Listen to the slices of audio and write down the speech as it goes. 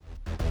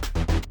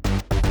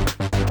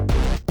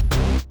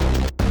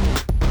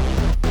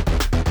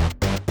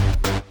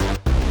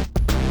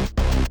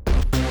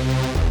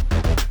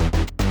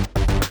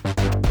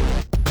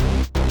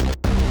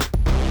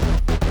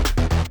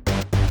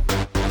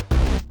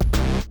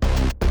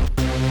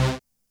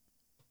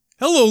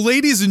Hello,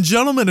 ladies and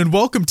gentlemen, and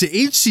welcome to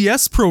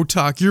HCS Pro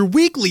Talk, your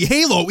weekly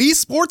Halo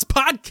esports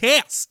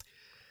podcast.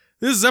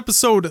 This is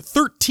episode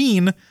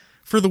 13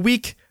 for the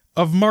week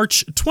of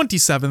March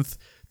 27th,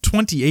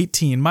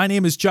 2018. My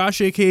name is Josh,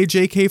 aka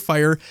JK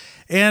Fire,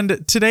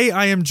 and today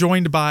I am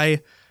joined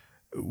by,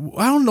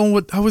 I don't know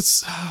what I'm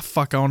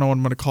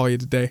going to call you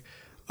today.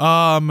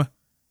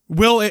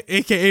 Will,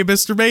 aka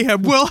Mr.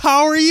 Mayhem. Will,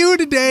 how are you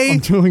today? I'm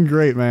doing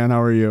great, man.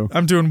 How are you?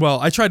 I'm doing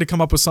well. I tried to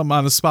come up with something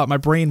on the spot. My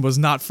brain was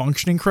not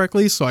functioning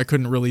correctly, so I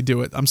couldn't really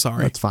do it. I'm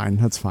sorry. That's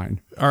fine.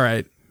 All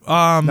right.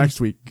 Next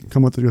week.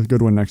 Come with a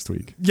good one next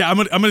week. Yeah, I'm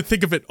gonna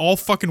think of it all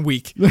fucking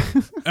week.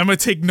 I'm gonna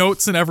take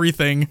notes and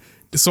everything,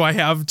 so I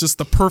have just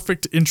the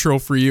perfect intro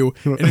for you,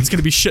 and it's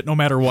gonna be shit no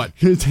matter what.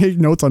 You take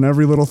notes on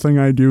every little thing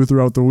I do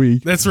throughout the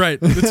week. That's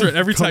right.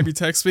 Every time you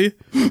text me,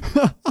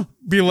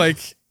 be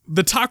like,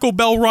 the Taco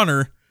Bell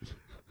runner,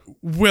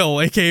 Will,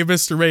 aka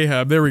Mr.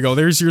 Mayhem. There we go.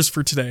 There's yours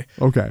for today.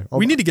 Okay.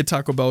 We need to get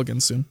Taco Bell again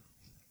soon.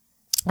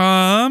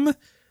 But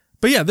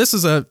yeah, this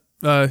is a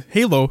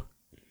Halo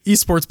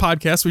esports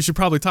podcast. We should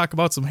probably talk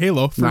about some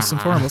Halo first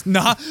and foremost.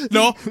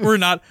 No, we're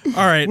not.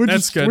 All right,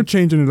 that's good. We're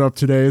changing it up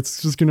today.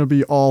 It's just going to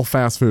be all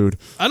fast food.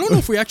 I don't know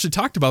if we actually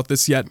talked about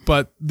this yet,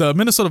 but the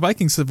Minnesota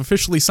Vikings have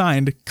officially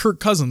signed Kirk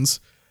Cousins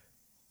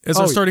as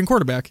our starting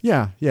quarterback.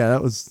 Yeah,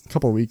 that was a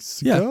couple of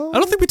weeks Yeah, ago. I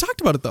don't think we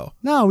talked about it though.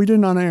 No, we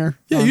didn't on air.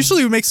 Yeah,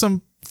 usually we make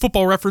some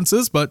football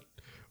references,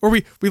 or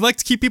we like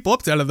to keep people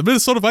up to the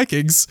Minnesota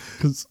Vikings.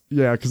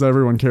 Because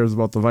everyone cares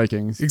about the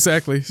Vikings.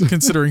 Exactly,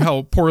 considering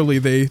how poorly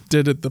they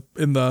did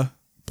in the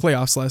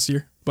playoffs last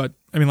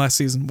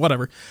season,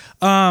 whatever.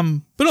 But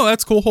no,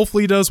 that's cool.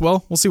 Hopefully he does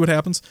well. We'll see what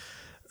happens.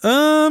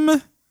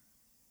 But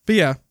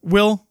yeah,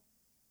 Will,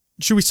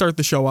 should we start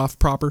the show off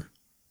proper?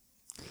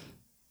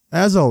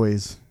 As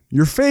always,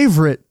 your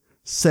favorite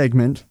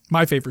segment.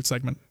 My favorite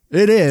segment.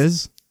 It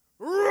is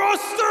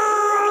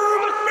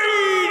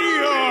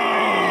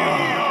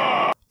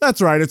That's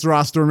right, it's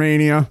Roster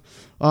Mania.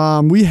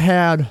 We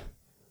had,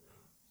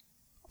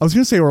 I was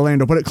going to say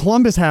Orlando, but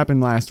Columbus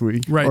happened last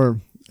week. Right.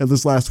 Or at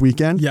least last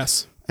weekend.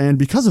 Yes. And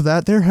because of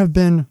that, there have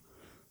been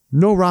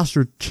no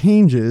roster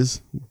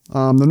changes.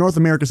 The North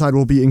America side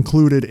will be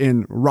included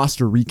in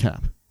roster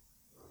recap.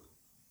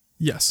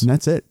 Yes. And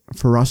that's it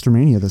for Roster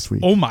Mania this week.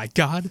 Oh my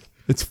God.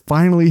 It's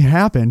finally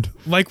happened.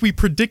 Like we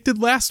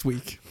predicted last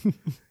week,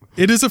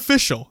 it is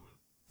official.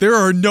 There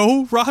are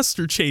no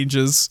roster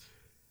changes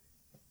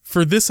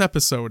for this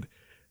episode.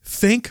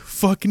 Thank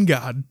fucking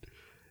God.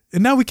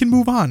 And now we can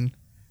move on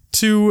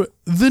to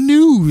the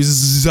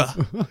news.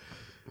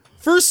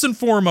 First and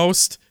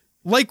foremost,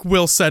 like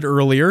Will said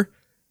earlier,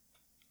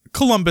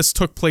 Columbus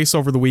took place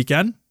over the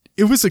weekend.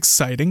 It was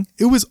exciting.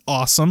 It was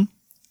awesome.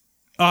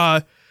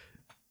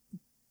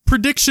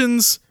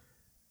 Predictions.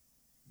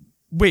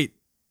 Wait,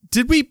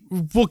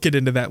 we'll get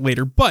into that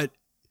later, but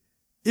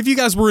if you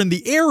guys were in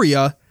the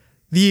area,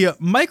 the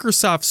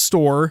Microsoft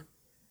store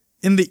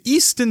in the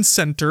Easton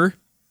Center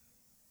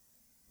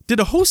did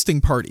a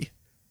hosting party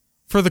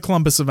for the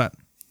Columbus event.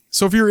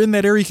 So if you're in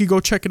that area, you could go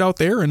check it out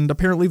there. And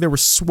apparently there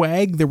was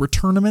swag, there were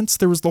tournaments,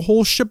 there was the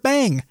whole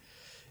shebang.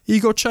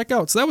 You go check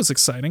out. So that was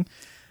exciting.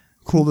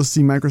 Cool to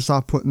see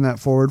Microsoft putting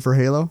that forward for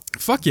Halo.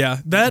 Fuck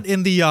yeah. That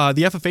in the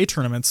FFA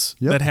tournaments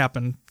that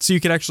happened. So you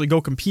could actually go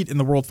compete in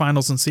the World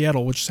Finals in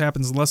Seattle, which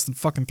happens in less than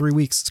fucking 3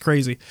 weeks. It's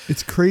crazy.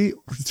 It's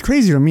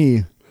crazy to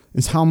me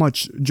is how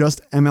much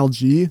just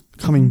MLG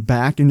coming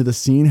back into the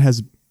scene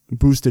has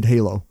boosted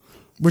Halo.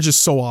 Which is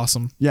so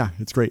awesome. Yeah,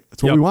 it's great.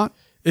 That's what we want.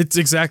 It's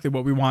exactly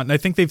what we want. And I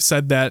think they've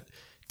said that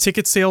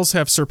ticket sales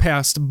have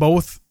surpassed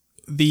both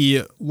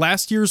the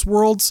last year's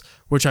Worlds,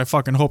 which I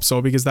fucking hope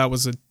so because that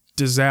was a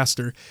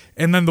disaster,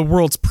 and then the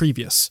Worlds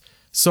previous.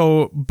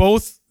 So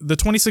both the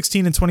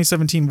 2016 and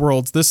 2017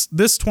 Worlds, this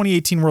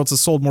 2018 Worlds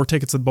has sold more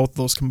tickets than both of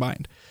those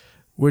combined,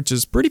 which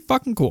is pretty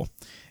fucking cool.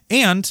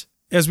 And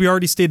as we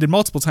already stated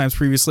multiple times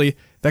previously,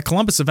 that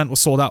Columbus event was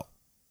sold out.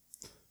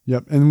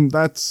 Yep, and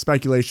that's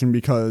speculation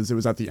because it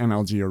was at the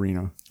MLG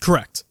arena.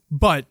 Correct.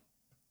 But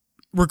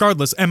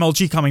regardless,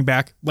 MLG coming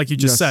back, like you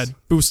just said,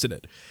 boosted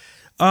it.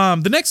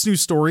 The next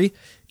news story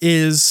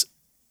is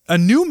a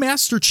new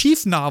Master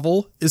Chief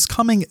novel is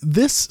coming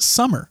this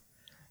summer,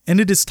 and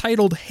it is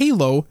titled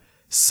Halo: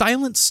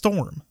 Silent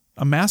Storm,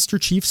 a Master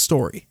Chief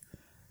story.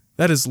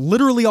 That is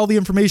literally all the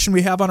information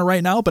we have on it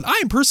right now, but I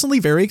am personally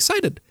very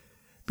excited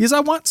because I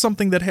want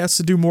something that has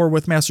to do more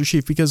with Master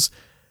Chief because,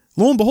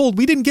 lo and behold,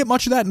 we didn't get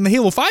much of that in the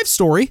Halo 5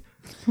 story.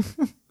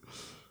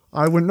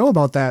 I wouldn't know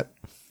about that.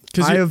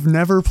 I have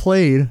never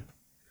played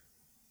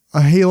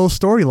a Halo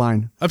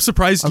storyline. I'm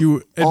surprised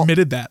you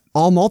admitted that.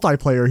 All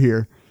multiplayer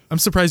here. I'm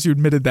surprised you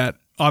admitted that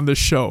on this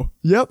show.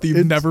 Yep. That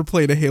you've never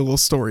played a Halo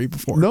story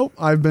before. Nope.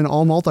 I've been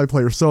all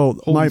multiplayer. So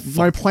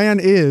my plan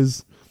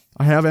is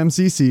I have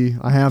MCC.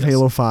 I have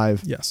Halo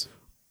 5. Yes.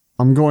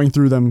 I'm going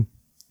through them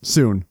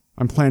soon.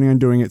 I'm planning on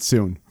doing it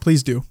soon.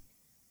 Please do.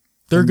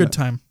 They're a good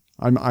time.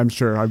 I'm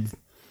sure.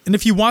 And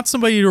if you want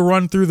somebody to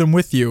run through them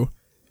with you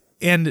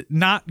and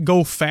not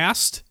go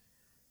fast,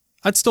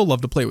 I'd still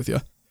love to play with you.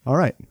 All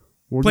right.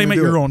 Play them at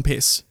your own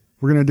pace.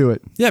 We're going to do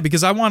it. Yeah,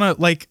 because I want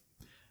to,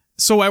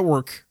 So at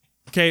work,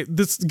 okay,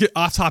 this get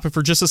off topic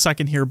for just a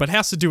second here, but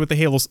has to do with the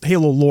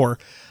Halo lore.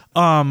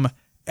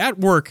 At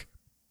work,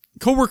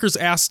 coworkers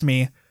asked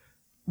me,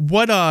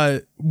 what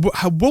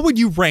would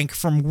you rank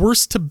from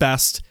worst to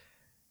best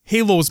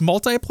Halo's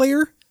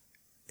multiplayer,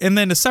 and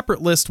then a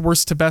separate list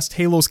worst to best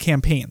Halo's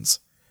campaigns?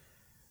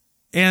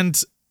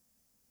 And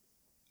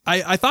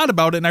I thought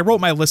about it and I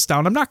wrote my list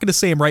down. I'm not going to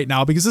say them right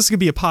now because this is going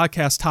to be a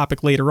podcast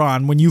topic later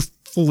on. When you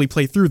fully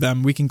play through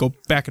them, we can go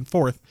back and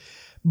forth.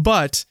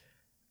 But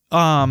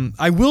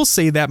I will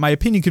say that my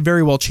opinion could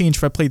very well change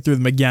if I played through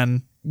them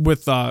again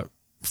with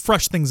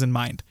fresh things in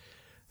mind.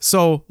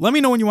 So let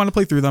me know when you want to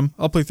play through them.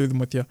 I'll play through them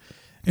with you.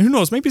 And who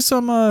knows, maybe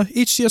some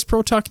HCS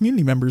Pro Talk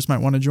community members might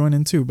want to join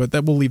in too, but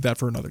we'll leave that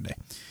for another day.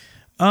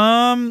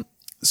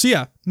 So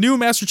yeah, new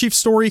Master Chief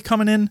story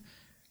coming in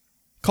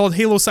called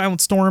Halo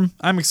Silent Storm.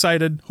 I'm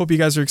excited. Hope you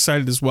guys are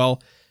excited as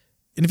well.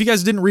 And if you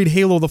guys didn't read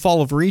Halo The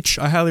Fall of Reach,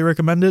 I highly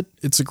recommend it.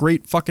 It's a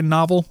great fucking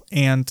novel.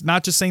 And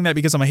not just saying that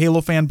because I'm a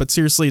Halo fan, but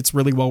seriously, it's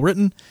really well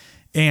written.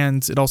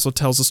 And it also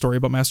tells a story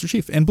about Master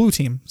Chief and Blue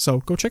Team. So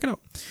go check it out.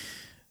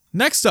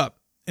 Next up,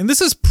 and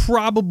this is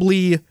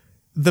probably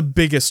the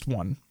biggest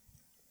one.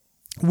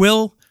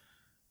 Will,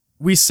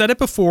 we said it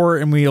before,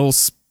 and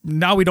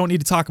now we don't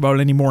need to talk about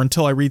it anymore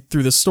until I read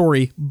through the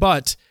story,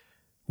 but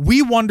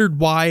we wondered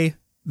why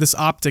this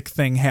Optic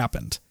thing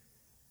happened.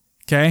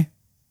 Okay?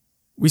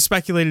 We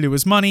speculated it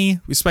was money.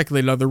 We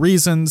speculated other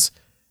reasons.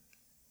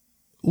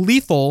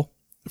 Lethal,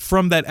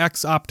 from that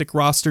ex-Optic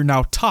roster,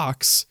 now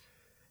Tox,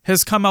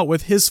 has come out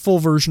with his full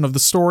version of the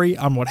story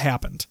on what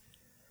happened.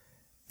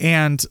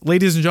 And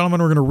ladies and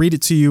gentlemen, we're going to read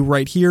it to you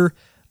right here.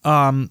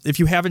 If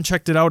you haven't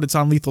checked it out, it's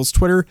on Lethal's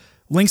Twitter.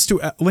 Links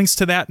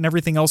to that and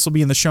everything else will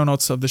be in the show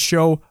notes of the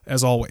show,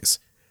 as always.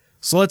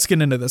 So let's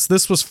get into this.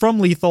 This was from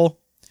Lethal.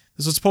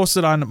 This was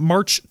posted on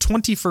March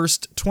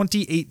 21st,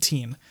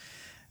 2018.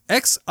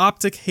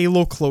 Ex-Optic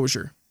Halo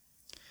closure.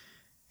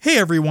 Hey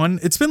everyone,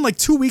 it's been like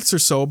 2 weeks or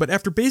so, but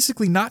after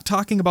basically not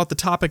talking about the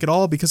topic at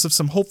all because of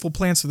some hopeful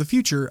plans for the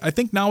future, I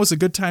think now is a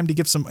good time to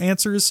give some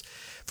answers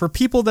for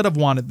people that have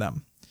wanted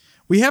them.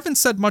 We haven't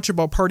said much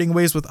about parting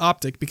ways with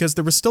Optic because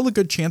there was still a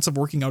good chance of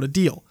working out a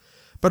deal,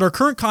 but our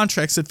current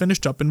contracts had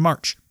finished up in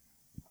March.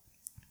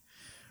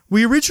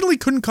 We originally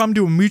couldn't come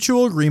to a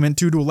mutual agreement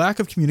due to a lack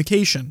of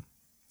communication.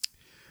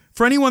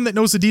 For anyone that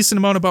knows a decent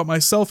amount about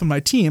myself and my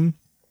team,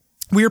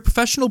 we are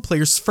professional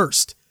players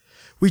first.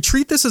 We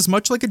treat this as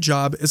much like a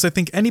job as I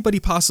think anybody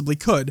possibly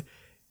could,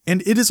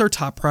 and it is our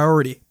top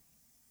priority.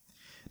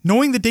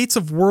 Knowing the dates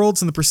of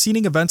Worlds and the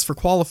preceding events for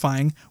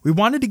qualifying, we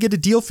wanted to get a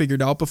deal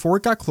figured out before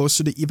it got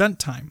closer to event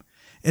time,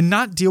 and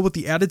not deal with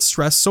the added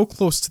stress so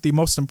close to the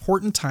most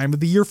important time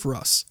of the year for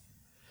us.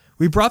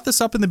 We brought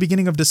this up in the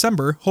beginning of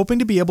December, hoping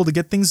to be able to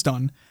get things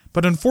done,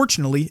 but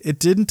unfortunately, it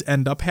didn't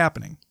end up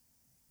happening.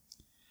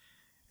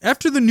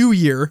 After the new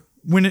year,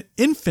 when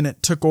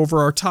Infinite took over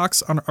our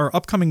talks on our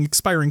upcoming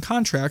expiring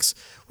contracts,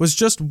 was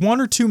just 1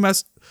 to 2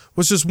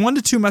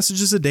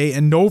 messages a day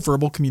and no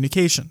verbal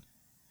communication.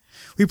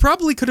 We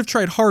probably could have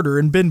tried harder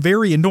and been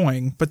very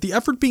annoying, but the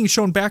effort being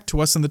shown back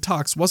to us in the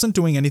talks wasn't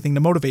doing anything to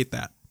motivate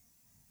that.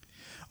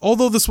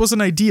 Although this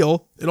wasn't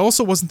ideal, it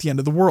also wasn't the end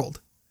of the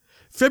world.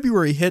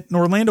 February hit and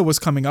Orlando was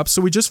coming up,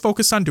 so we just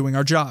focused on doing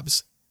our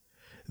jobs.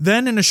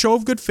 Then, in a show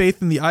of good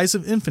faith in the eyes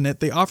of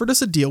Infinite, they offered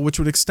us a deal which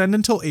would extend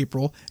until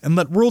April and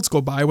let Worlds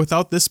go by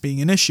without this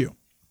being an issue.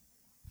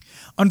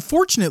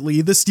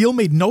 Unfortunately, this deal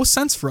made no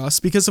sense for us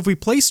because if we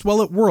placed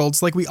well at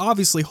Worlds like we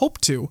obviously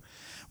hoped to,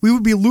 we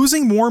would be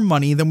losing more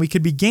money than we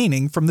could be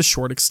gaining from the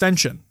short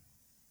extension.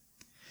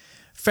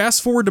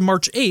 Fast forward to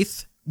March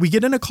 8th, we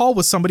get in a call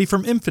with somebody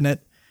from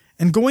Infinite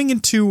and going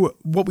into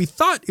what we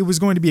thought it was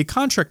going to be a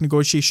contract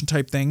negotiation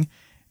type thing,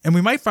 and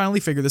we might finally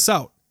figure this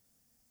out.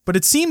 But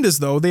it seemed as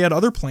though they had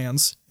other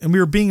plans, and we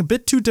were being a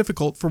bit too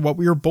difficult for what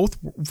we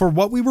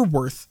were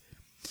worth,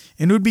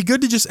 and it would be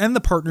good to just end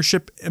the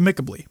partnership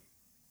amicably.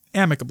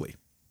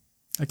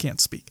 I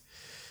can't speak.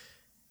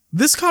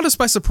 This caught us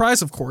by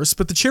surprise, of course,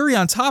 but the cherry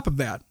on top of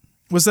that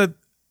was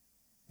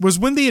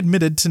when they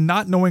admitted to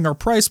not knowing our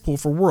price pool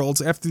for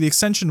Worlds after the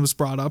extension was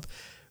brought up,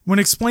 when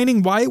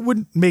explaining why it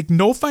would make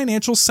no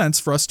financial sense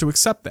for us to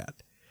accept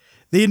that.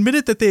 They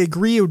admitted that they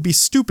agree it would be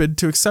stupid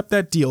to accept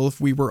that deal if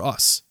we were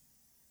us.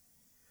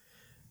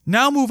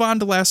 Now move on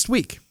to last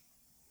week.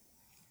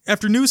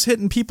 After news hit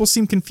and people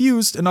seemed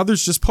confused and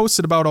others just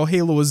posted about how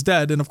Halo was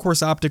dead and of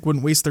course Optic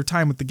wouldn't waste their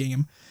time with the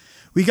game,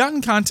 we got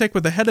in contact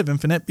with the head of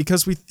Infinite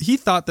because he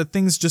thought that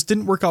things just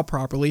didn't work out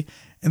properly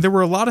and there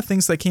were a lot of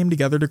things that came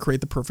together to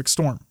create the perfect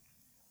storm.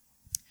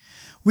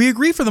 We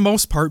agree for the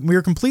most part and we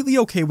are completely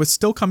okay with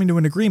still coming to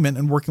an agreement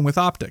and working with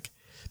Optic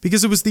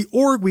because it was the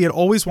org we had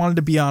always wanted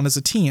to be on as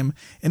a team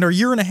and our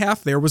year and a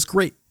half there was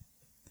great.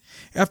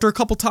 After a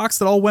couple talks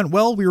that all went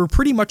well, we were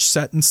pretty much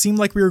set and seemed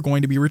like we were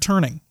going to be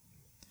returning.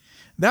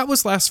 That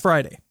was last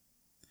Friday.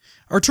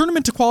 Our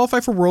tournament to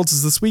qualify for Worlds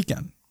is this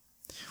weekend.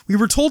 We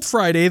were told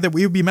Friday that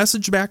we would be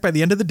messaged back by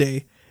the end of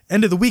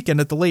the weekend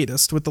at the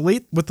latest, with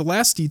the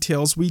last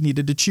details we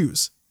needed to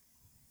choose.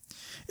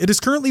 It is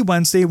currently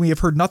Wednesday and we have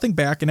heard nothing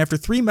back, and after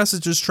 3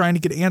 messages trying to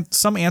get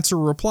some answer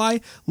or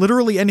reply,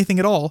 literally anything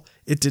at all,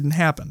 it didn't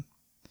happen.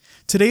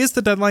 Today is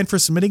the deadline for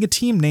submitting a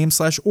team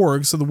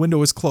name/org, so the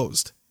window is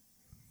closed.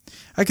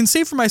 I can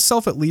say for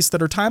myself at least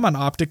that our time on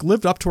Optic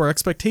lived up to our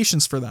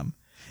expectations for them,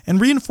 and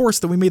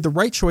reinforced that we made the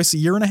right choice a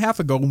year and a half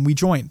ago when we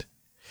joined.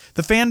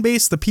 The fan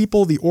base, the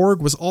people, the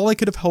org was all I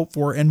could have hoped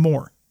for and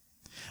more.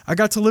 I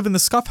got to live in the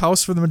Scuff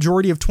House for the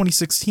majority of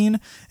 2016,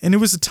 and it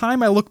was a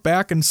time I look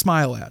back and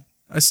smile at.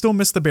 I still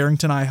miss the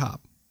Barrington IHOP.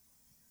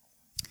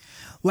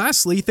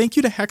 Lastly, thank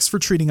you to Hex for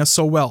treating us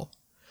so well.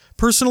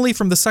 Personally,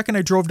 from the second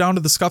I drove down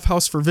to the Scuff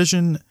House for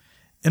Vision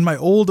in my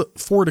old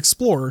Ford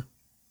Explorer,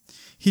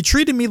 he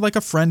treated me like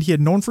a friend he had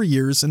known for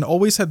years and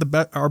always had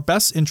our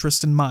best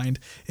interest in mind,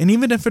 and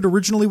even if it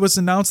originally was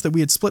announced that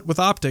we had split with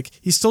Optic,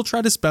 he still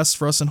tried his best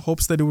for us in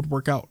hopes that it would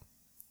work out.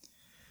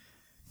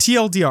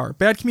 TLDR,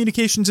 bad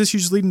communications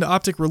issues leading to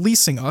Optic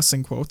releasing us,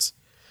 in quotes.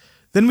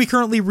 Then we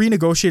currently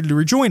renegotiated to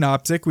rejoin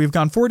Optic. We've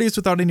gone 4 days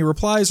without any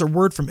replies or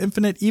word from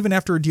Infinite, even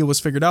after a deal was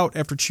figured out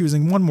after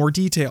choosing one more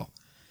detail.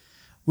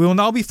 We will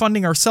now be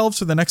funding ourselves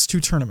for the next 2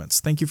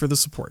 tournaments. Thank you for the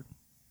support.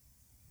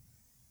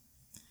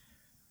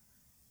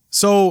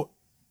 So,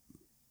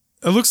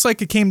 it looks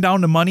like it came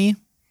down to money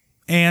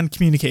and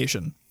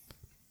communication.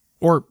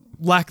 Or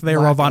lack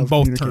thereof on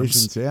both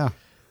terms. Yeah.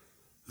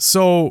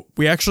 So,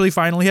 we actually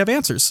finally have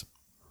answers.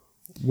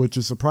 Which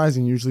is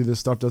surprising. Usually this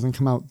stuff doesn't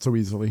come out so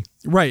easily.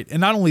 Right. And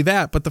not only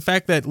that, but the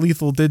fact that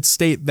Lethal did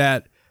state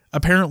that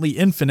apparently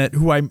Infinite,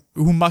 who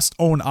must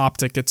own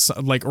Optic, it's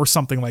like, or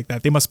something like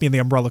that. They must be in the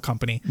umbrella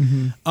company.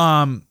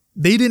 Mm-hmm.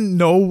 They didn't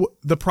know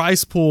the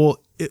prize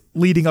pool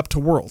leading up to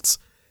Worlds,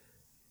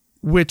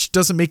 which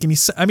doesn't make any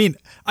sense. I mean,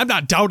 I'm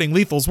not doubting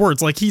Lethal's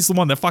words. Like, he's the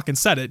one that fucking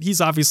said it.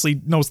 He's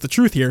obviously knows the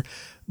truth here,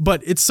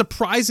 but it's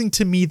surprising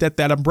to me that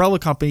umbrella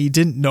company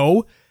didn't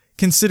know,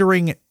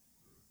 considering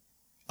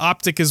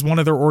Optic is one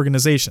of their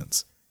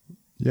organizations.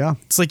 Yeah.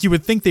 It's like you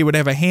would think they would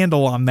have a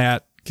handle on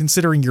that,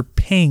 considering you're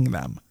paying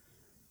them.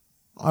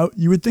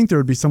 You would think there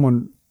would be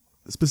someone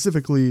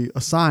specifically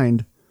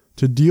assigned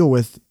to deal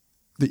with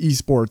the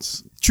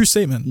esports True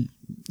statement.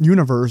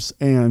 universe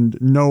and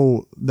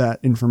know that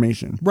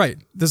information. Right.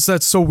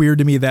 That's so weird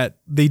to me that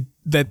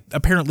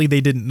apparently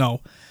they didn't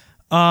know.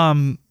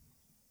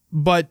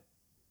 But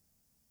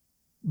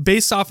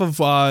based off of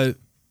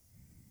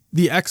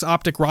the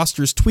ex-Optic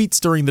roster's tweets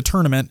during the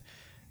tournament,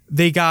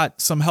 they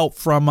got some help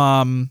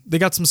from they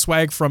got some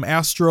swag from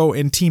Astro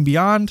and Team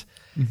Beyond.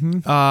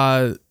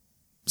 Mm-hmm.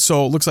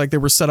 So it looks like they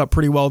were set up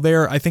pretty well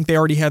there. I think they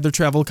already had their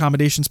travel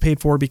accommodations paid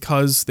for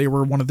because they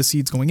were one of the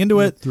seeds going into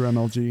it. Through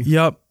MLG.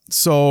 Yep.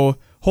 So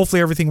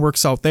hopefully everything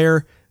works out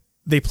there.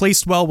 They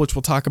placed well, which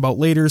we'll talk about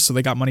later, so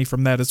they got money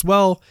from that as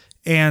well.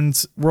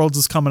 And Worlds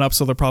is coming up,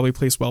 so they'll probably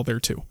place well there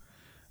too.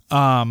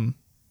 Yeah,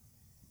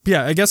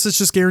 I guess it's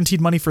just guaranteed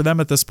money for them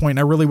at this point.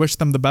 I really wish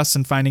them the best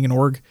in finding an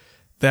org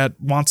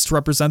that wants to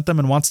represent them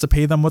and wants to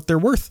pay them what they're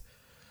worth.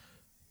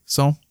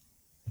 So,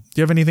 do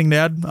you have anything to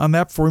add on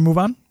that before we move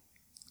on?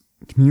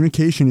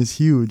 Communication is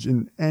huge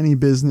in any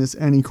business,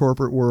 any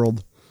corporate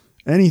world,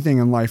 anything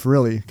in life,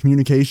 really.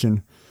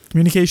 Communication.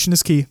 Communication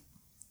is key.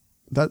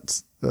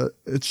 That's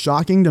it's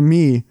shocking to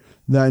me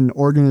that an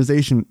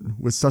organization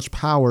with such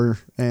power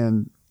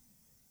and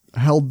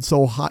held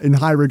so high in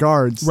high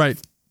regards,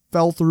 right,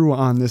 fell through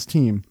on this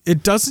team.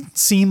 It doesn't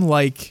seem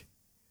like,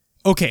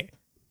 okay,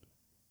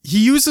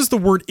 he uses the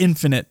word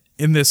infinite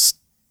in this,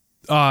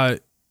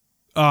 we'll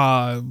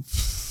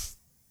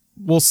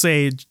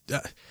say,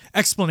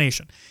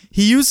 explanation.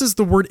 He uses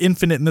the word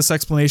infinite in this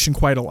explanation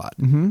quite a lot,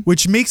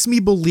 which makes me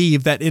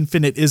believe that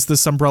Infinite is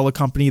this umbrella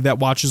company that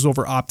watches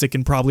over Optic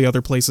and probably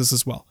other places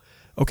as well.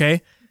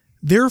 Okay?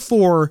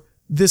 Therefore,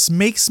 this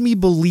makes me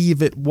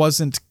believe it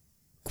wasn't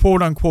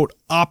quote unquote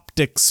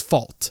Optic's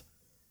fault.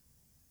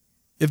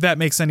 If that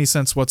makes any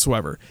sense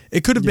whatsoever.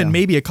 It could have been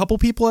maybe a couple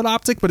people at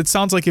Optic, but it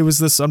sounds like it was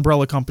this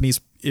umbrella company's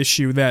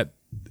issue that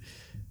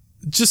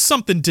just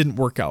something didn't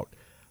work out.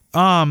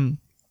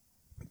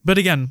 But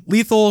again,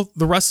 Lethal,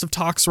 the rest of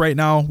Talks right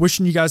now,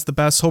 wishing you guys the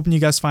best, hoping you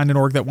guys find an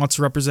org that wants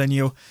to represent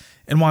you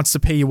and wants to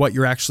pay you what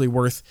you're actually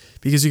worth,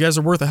 because you guys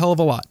are worth a hell of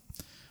a lot.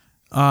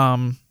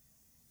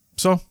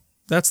 So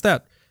that's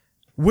that.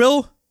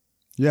 Will?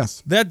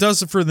 Yes. That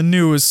does it for the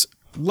news.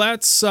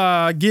 Let's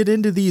get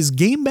into these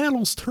Game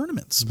Battles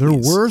tournaments. There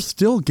were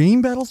still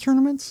Game Battles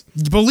tournaments?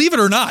 Believe it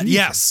or not,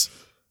 yes.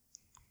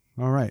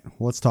 All right,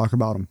 well, let's talk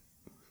about them.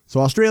 So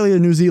Australia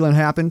and New Zealand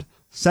happened.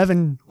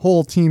 7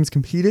 whole teams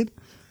competed.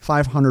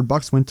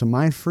 $500 went to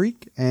Mind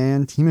Freak,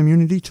 and Team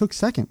Immunity took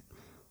second.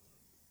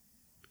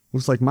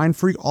 Looks like Mind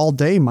Freak all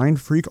day,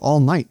 Mind Freak all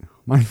night.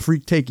 Mind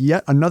Freak take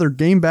yet another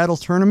Game Battles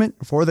tournament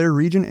for their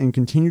region and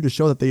continue to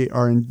show that they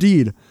are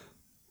indeed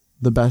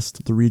the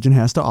best the region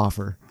has to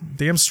offer.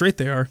 Damn straight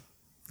they are.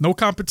 No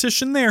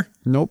competition there.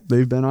 Nope,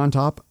 they've been on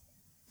top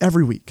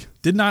every week.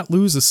 Did not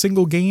lose a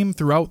single game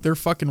throughout their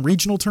fucking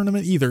regional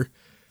tournament either.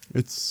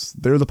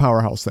 They're the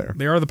powerhouse there.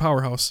 They are the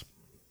powerhouse.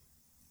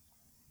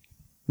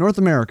 North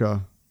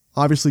America.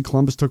 Obviously,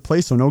 Columbus took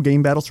place, so no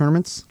Game Battle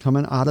tournaments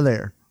coming out of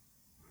there.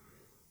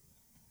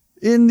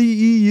 In the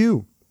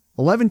EU,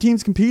 11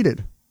 teams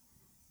competed.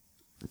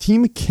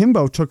 Team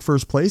Kimbo took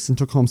first place and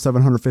took home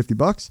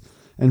 $750,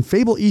 and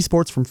Fable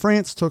Esports from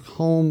France took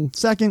home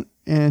second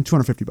and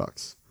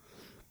 $250.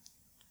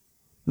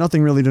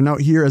 Nothing really to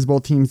note here, as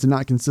both teams did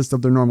not consist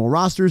of their normal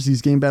rosters.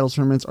 These game battle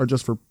tournaments are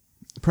just for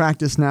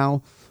practice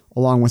now,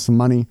 along with some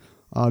money,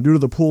 due to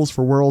the pools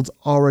for Worlds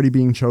already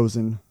being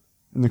chosen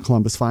in the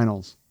Columbus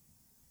Finals.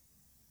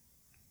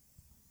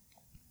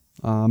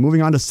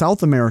 Moving on to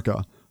South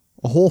America.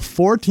 A whole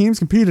 4 teams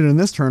competed in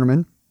this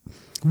tournament.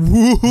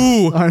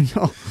 Woohoo! I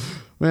know.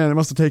 Man, it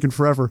must have taken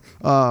forever.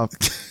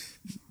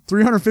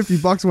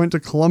 $350 went to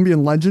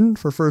Colombian Legend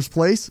for first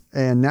place,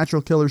 and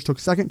Natural Killers took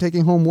second,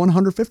 taking home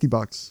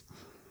 $150.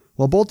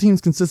 While both teams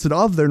consisted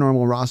of their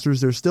normal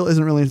rosters, there still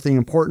isn't really anything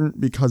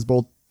important because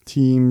both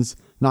teams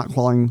not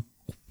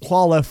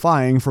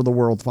qualifying for the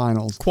World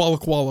Finals.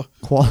 Quala.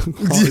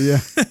 Yeah.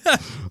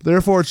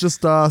 Therefore, it's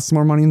just some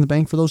more money in the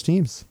bank for those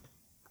teams.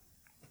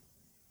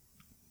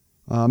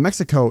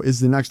 Mexico is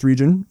the next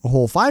region. A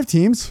whole 5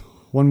 teams,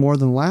 one more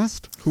than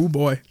last. Oh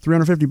boy.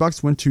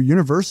 $350 went to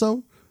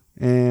Universo,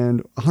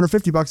 and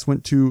 $150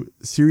 went to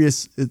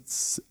Sirius.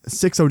 It's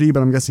 6OD, but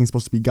I'm guessing it's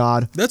supposed to be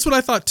God. That's what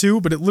I thought too,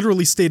 but it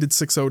literally stated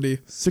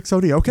 6OD.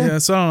 6OD, okay. Yeah,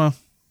 so I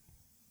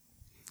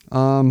don't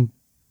know.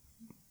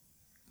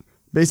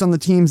 Based on the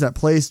teams that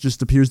placed,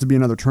 just appears to be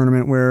another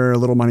tournament where a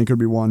little money could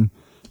be won.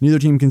 Neither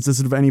team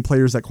consisted of any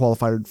players that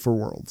qualified for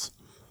Worlds.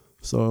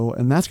 So,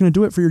 and that's going to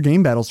do it for your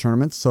game battles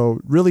tournaments. So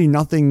really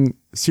nothing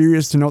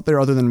serious to note there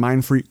other than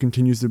Mindfreak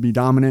continues to be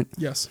dominant.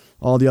 Yes.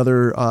 All the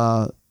other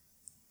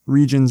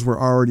regions were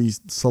already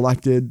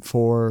selected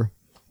for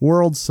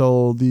Worlds.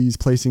 So these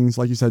placings,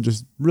 like you said,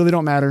 just really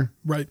don't matter.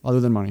 Right.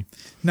 Other than money.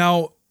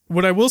 Now,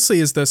 what I will say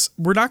is this.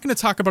 We're not going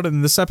to talk about it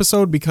in this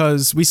episode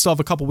because we still have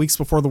a couple weeks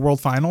before the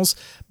World Finals.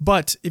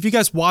 But if you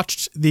guys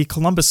watched the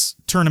Columbus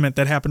tournament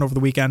that happened over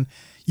the weekend,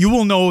 you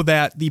will know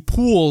that the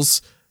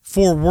pools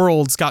for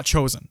Worlds got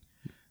chosen.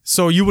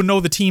 So you would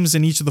know the teams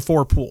in each of the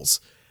 4 pools.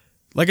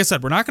 Like I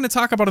said, we're not going to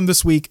talk about them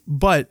this week,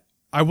 but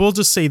I will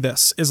just say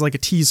this as like a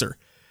teaser.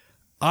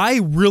 I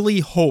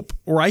really hope,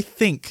 or I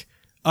think,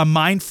 a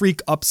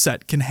Mindfreak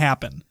upset can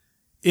happen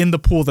in the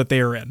pool that they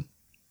are in.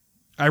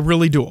 I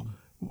really do.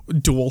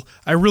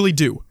 I really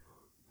do.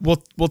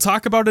 We'll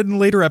talk about it in a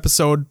later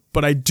episode,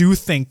 but I do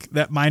think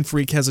that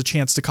Mindfreak has a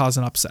chance to cause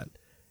an upset.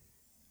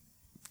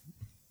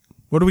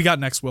 What do we got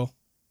next, Will?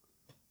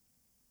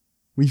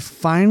 We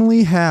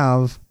finally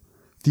have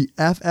the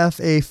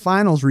FFA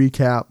Finals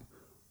recap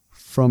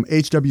from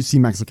HWC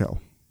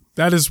Mexico.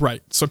 That is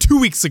right. So 2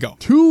 weeks ago.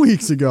 2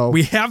 weeks ago.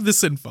 We have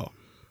this info.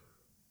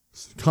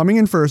 Coming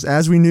in first,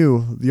 as we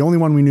knew, the only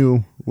one we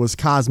knew was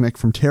Cosmic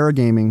from Terra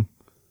Gaming,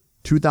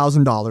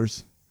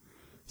 $2,000.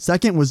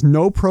 Second was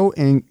No Pro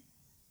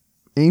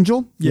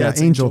Angel? Yeah,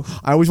 Angel.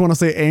 I always want to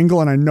say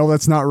Angle, and I know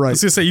that's not right. I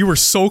was going to say, you were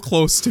so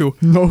close to.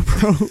 No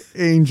Pro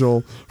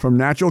Angel from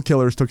Natural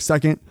Killers took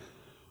second.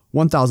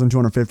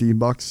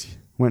 $1,250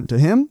 went to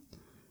him.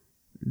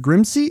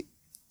 Grimsey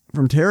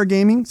from Terra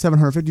Gaming,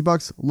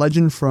 $750.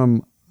 Legend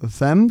from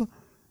Themb,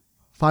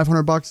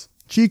 $500.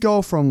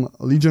 Chico from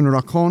Legion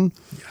Raccoon,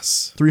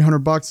 yes,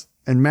 $300.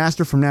 And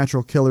Master from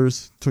Natural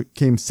Killers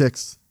came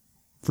 6th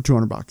for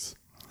 $200.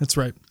 That's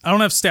right. I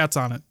don't have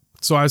stats on it,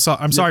 so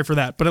I'm sorry for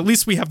that. But at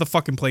least we have the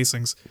fucking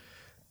placings.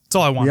 That's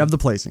all I want. We have the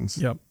placings.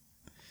 Yep.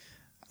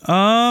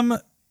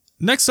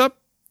 Next up,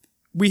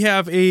 we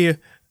have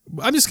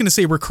I'm just gonna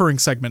say recurring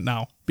segment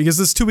now because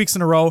this is 2 weeks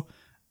in a row.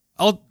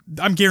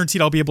 I'm guaranteed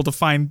I'll be able to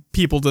find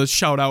people to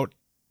shout out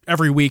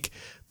every week.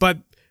 But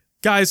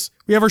guys,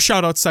 we have our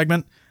shout out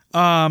segment.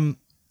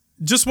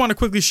 Just want to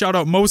quickly shout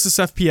out Moses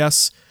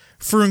FPS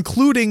for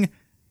including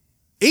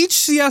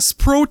HCS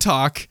Pro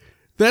Talk.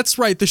 That's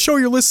right, the show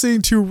you're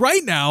listening to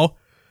right now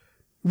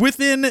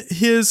within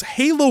his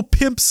Halo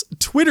Pimps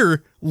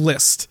Twitter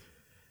list,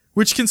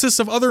 which consists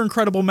of other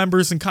incredible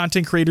members and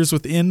content creators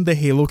within the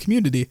Halo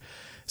community.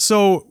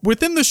 So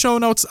within the show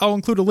notes, I'll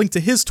include a link to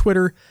his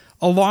Twitter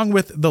along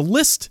with the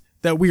list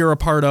that we are a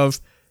part of.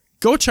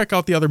 Go check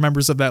out the other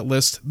members of that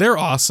list. They're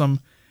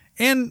awesome.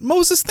 And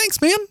Moses,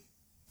 thanks, man.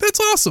 That's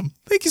awesome.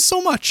 Thank you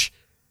so much.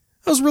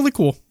 That was really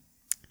cool.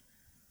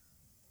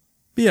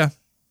 But yeah,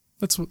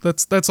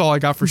 that's all I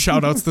got for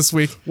shout outs this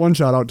week. One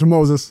shout out to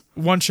Moses.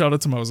 One shout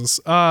out to Moses.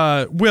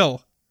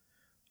 Will.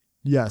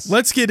 Yes.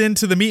 Let's get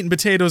into the meat and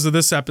potatoes of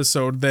this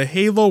episode. The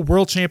Halo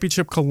World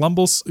Championship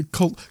Columbus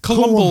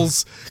Finals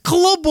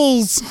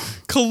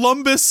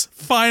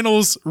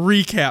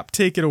recap.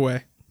 Take it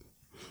away.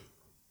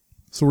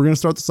 So we're going to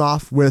start this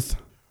off with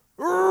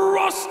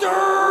roster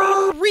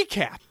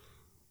recap.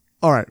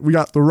 All right, we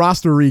got the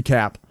roster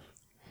recap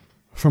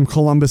from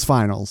Columbus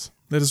Finals.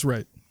 That is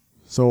right.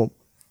 So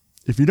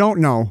if you don't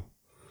know,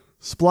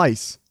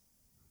 Splice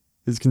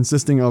is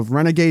consisting of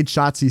Renegade,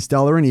 Shotzi,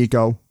 Stellar, and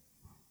Eco.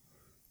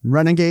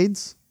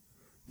 Renegades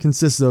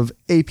consists of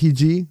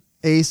APG,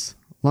 Ace,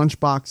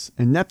 Lunchbox,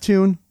 and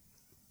Neptune.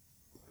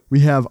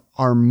 We have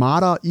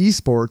Armada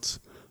Esports,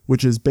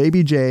 which is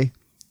Baby J,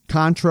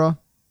 Contra,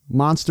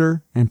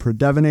 Monster, and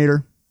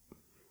Predevinator.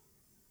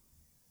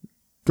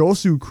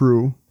 Gosu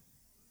Crew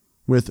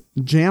with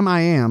Jam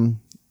I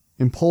Am,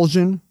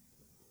 Impulsion,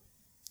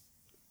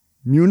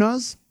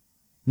 Munaz.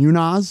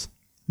 Munoz.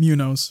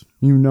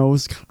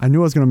 I knew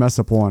I was going to mess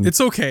up one.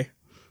 It's okay.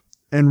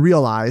 And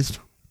Realized.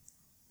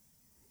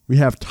 We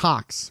have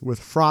Tox with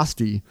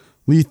Frosty,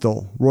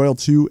 Lethal, Royal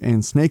 2,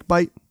 and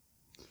Snakebite.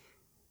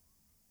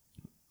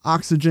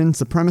 Oxygen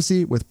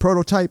Supremacy with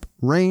Prototype,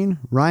 Rain,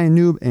 Ryan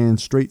Noob, and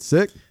Straight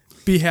Sick.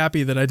 Be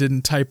happy that I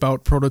didn't type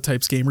out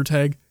Prototype's gamer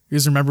tag. You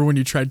guys remember when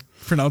you tried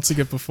pronouncing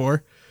it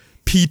before?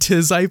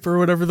 P-Tizype or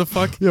whatever the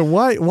fuck? Yeah,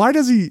 why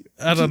does he...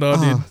 I don't know,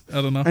 dude.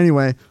 I don't know.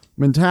 Anyway,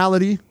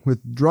 Mentality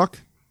with Druck,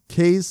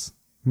 Kaze,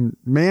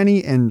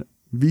 Manny, and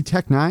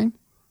VTech9.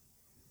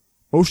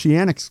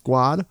 Oceanic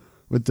Squad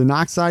with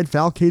Denoxide,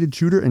 Falcated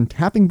Shooter, and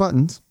Tapping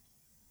Buttons.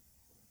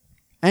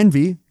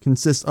 Envy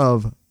consists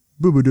of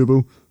Boo Boo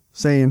Doo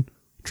Saiyan,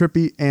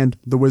 Trippy, and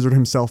the wizard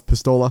himself,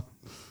 Pistola.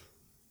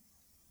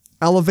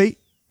 Elevate,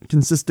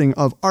 consisting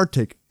of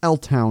Arctic,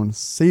 L-Town,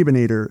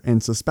 Sabinator,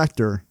 and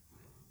Suspector.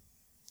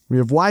 We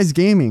have Wise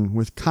Gaming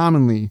with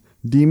Commonly,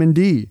 Demon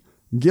D,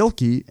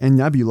 Gilkey, and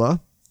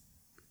Nebula.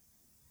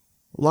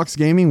 Lux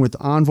Gaming with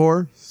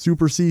Envor,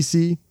 Super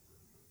CC,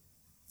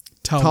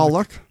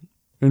 Taluk,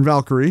 and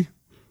Valkyrie.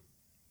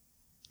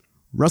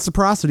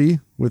 Reciprocity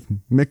with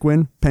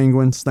Mikwin,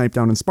 Penguin,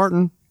 Snipedown, and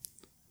Spartan.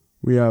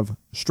 We have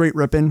Straight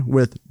Rippin'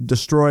 with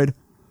Destroyed,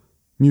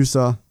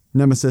 Musa,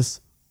 Nemesis,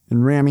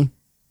 and Rami.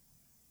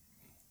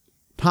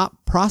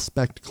 Top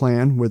Prospect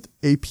Clan with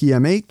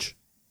APMH.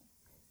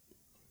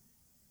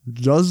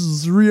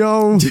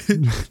 Juzrio.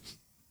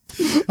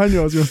 I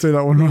knew I was going to say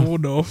that one wrong. Oh,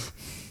 no.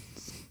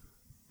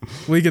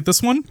 Will you get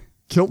this one?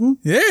 Kilton.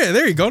 Yeah,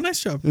 there you go. Nice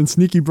job. And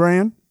Sneaky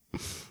Bran.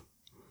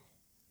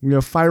 We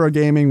have Fyra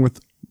Gaming with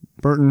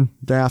Burton,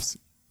 Daffs,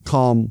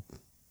 Calm,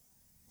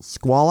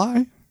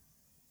 Squall-Eye.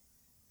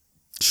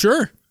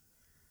 Sure.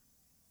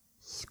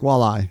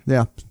 Squall-Eye,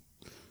 yeah.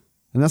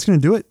 And that's going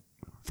to do it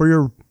for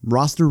your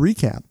roster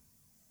recap.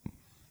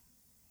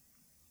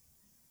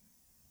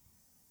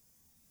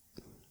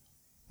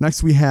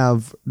 Next, we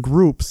have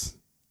groups.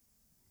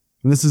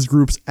 And this is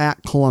groups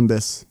at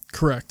Columbus.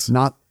 Correct.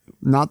 Not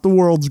the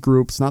World's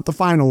groups, not the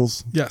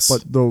finals. Yes.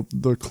 But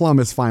the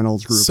Columbus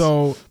finals groups.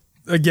 So,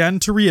 again,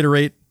 to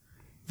reiterate,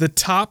 the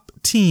top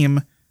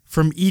team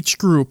from each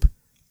group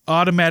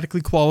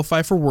automatically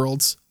qualify for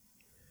Worlds.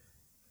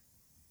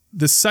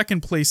 The second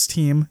place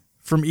team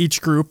from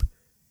each group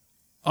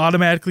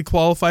automatically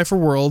qualify for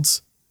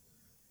Worlds.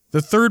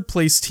 The third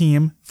place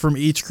team from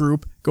each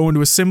group go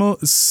into a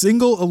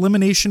single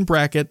elimination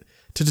bracket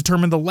to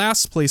determine the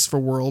last place for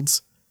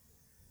Worlds.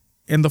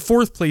 And the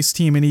fourth place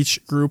team in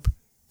each group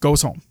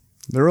goes home.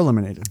 They're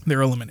eliminated.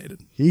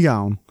 He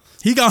gone.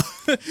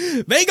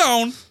 They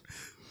gone.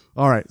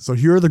 All right, so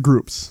here are the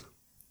groups.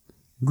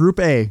 Group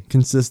A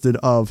consisted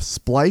of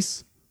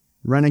Splice,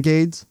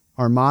 Renegades,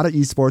 Armada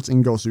Esports,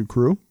 and Gosu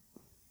Crew.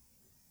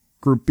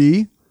 Group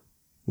B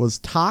was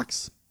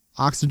Tox,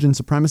 Oxygen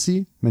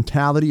Supremacy,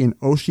 Mentality, and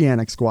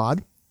Oceanic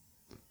Squad.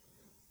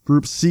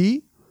 Group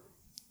C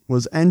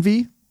was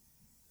Envy,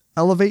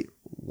 Elevate,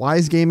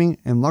 Wise Gaming,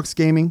 and Lux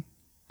Gaming.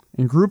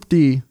 And Group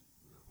D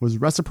was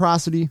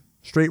Reciprocity,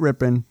 Straight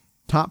Rippin',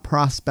 Top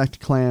Prospect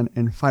Clan,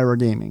 and Fyra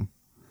Gaming.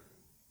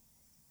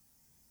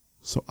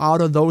 So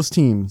out of those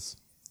teams,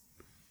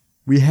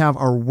 we have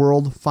our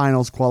World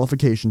Finals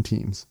qualification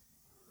teams.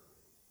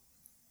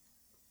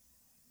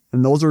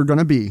 And those are going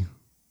to be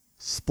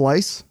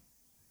Splice,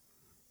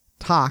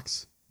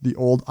 Tox, the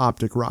old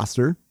Optic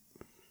roster,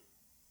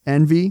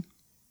 Envy,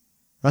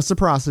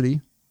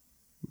 Reciprocity,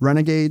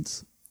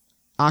 Renegades,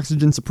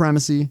 Oxygen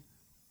Supremacy,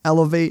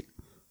 Elevate,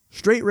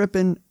 Straight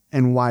Rippin',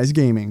 and Wise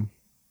Gaming.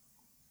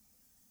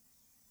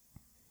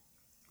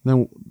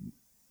 Then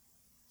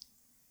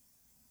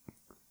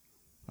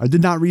I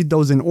did not read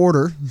those in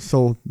order,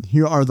 so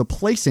here are the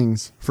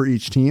placings for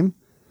each team.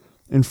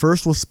 And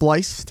first was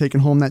Splice,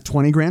 taking home that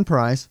 20 grand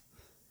prize.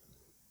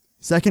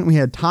 Second, we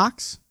had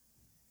Tox.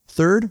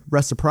 Third,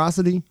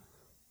 Reciprocity.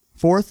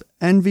 Fourth,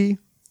 Envy.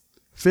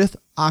 Fifth,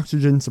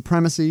 Oxygen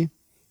Supremacy.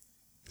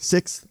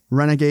 Sixth,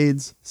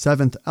 Renegades.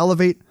 Seventh,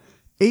 Elevate.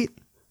 Eighth,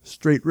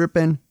 Straight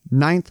Rippin'.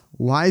 Ninth,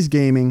 Wise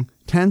Gaming.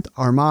 10th,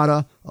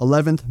 Armada.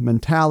 11th,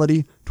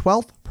 Mentality.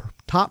 12th,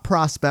 Top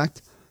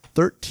Prospect.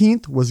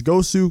 13th was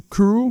Gosu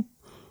Crew.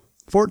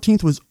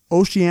 14th was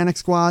Oceanic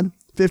Squad.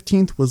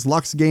 15th was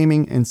Lux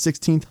Gaming. And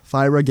 16th,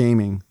 Fyra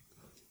Gaming.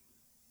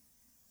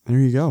 There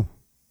you go.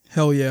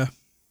 Hell yeah.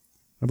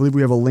 I believe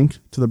we have a link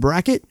to the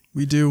bracket.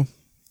 We do.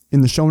 In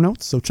the show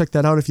notes, so check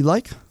that out if you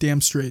like. Damn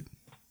straight.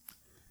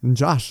 And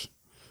Josh,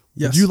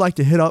 yes. Would you like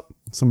to hit up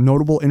some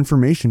notable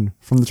information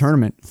from the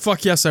tournament?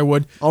 Fuck yes, I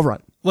would. All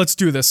right. Let's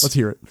do this. Let's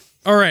hear it.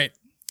 All right.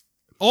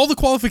 All the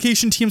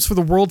qualification teams for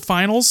the World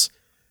Finals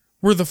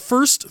were the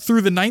first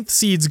through the 9th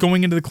seeds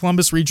going into the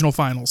Columbus Regional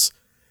Finals.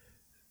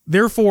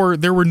 Therefore,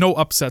 there were no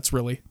upsets,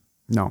 really.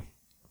 No.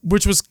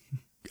 Which was,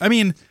 I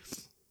mean,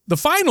 the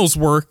finals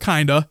were,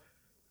 kinda,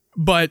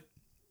 but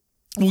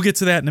we'll get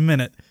to that in a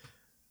minute.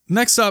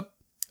 Next up,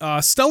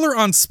 Stellar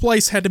on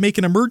Splice had to make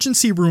an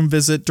emergency room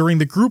visit during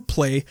the group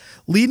play,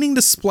 leading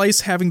to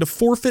Splice having to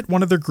forfeit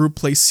one of their group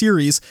play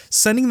series,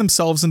 sending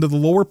themselves into the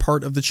lower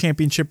part of the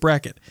championship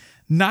bracket.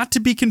 Not to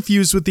be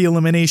confused with the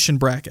elimination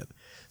bracket.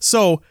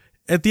 So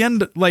at the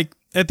end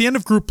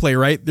of group play,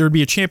 right, there would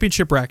be a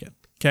championship bracket.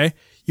 Okay,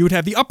 you would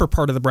have the upper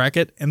part of the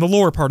bracket and the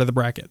lower part of the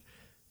bracket,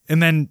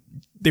 and then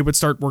they would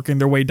start working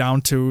their way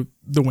down to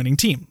the winning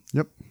team.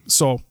 Yep.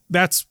 So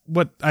that's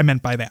what I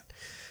meant by that.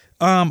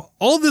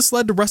 All this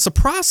led to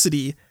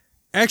Reciprocity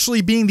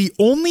actually being the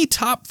only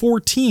top 4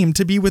 team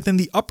to be within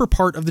the upper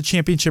part of the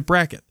championship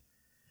bracket.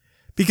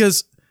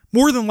 Because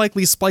more than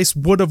likely Splice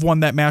would have won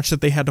that match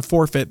that they had to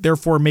forfeit,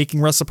 therefore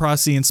making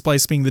Reciprocity and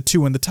Splice being the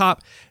 2 in the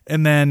top,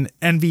 and then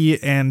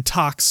Envy and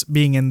Tox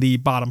being in the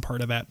bottom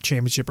part of that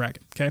championship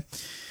bracket. Okay.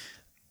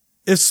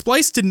 If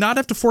Splice did not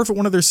have to forfeit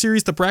one of their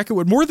series, the bracket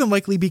would more than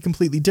likely be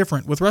completely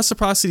different, with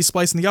Reciprocity,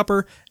 Splice in the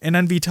upper, and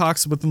Envy,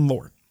 Tox within the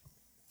lower.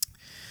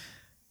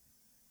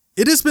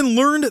 It has been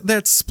learned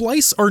that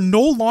Splice are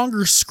no longer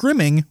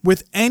scrimming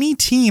with any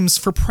teams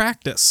for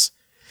practice.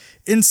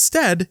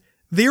 Instead,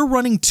 they are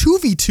running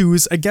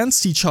 2v2s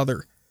against each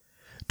other.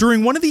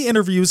 During one of the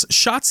interviews,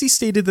 Shotzi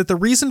stated that the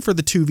reason for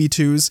the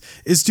 2v2s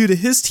is due to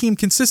his team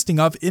consisting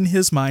of, in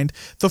his mind,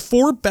 the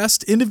 4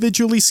 best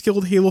individually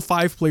skilled Halo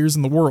 5 players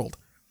in the world.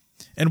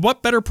 And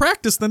what better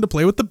practice than to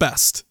play with the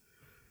best?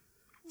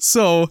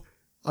 So,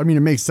 I mean,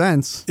 it makes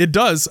sense. It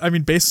does. I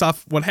mean, based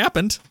off what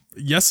happened,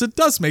 yes, it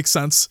does make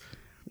sense.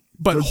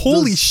 But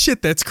holy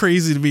shit, that's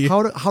crazy to me.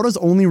 How does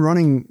only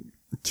running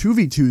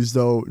 2v2s,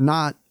 though,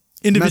 not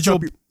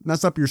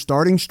mess up your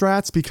starting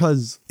strats?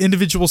 Because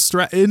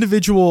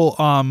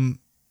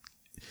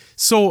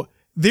so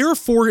there are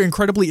 4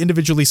 incredibly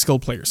individually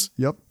skilled players.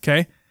 Yep.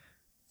 Okay.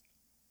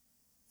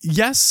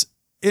 Yes,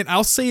 and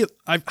I'll say it,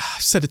 I've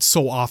said it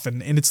so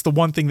often, and it's the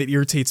one thing that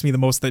irritates me the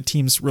most that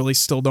teams really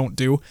still don't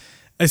do,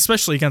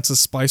 especially against the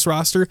Splice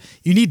roster.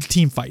 You need to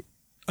team fight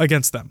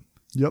against them.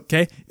 Yep.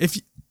 Okay.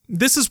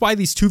 This is why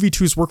these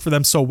 2v2s work for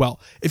them so well.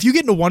 If you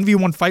get in a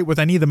 1v1 fight with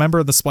any of the member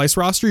of the Splice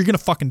roster, you're going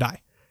to fucking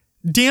die.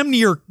 Damn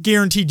near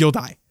guaranteed you'll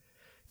die.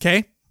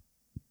 Okay?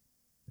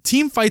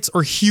 Team fights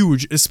are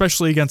huge,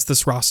 especially against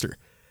this roster.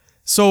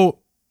 So,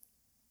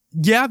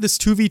 yeah, this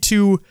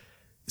 2v2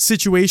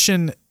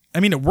 situation, I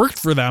mean, it worked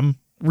for them,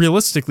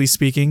 realistically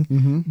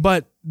speaking,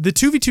 but the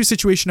 2v2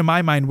 situation, in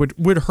my mind,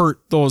 would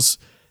hurt those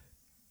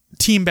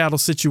team battle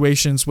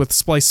situations with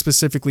Splice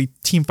specifically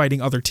team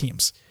fighting other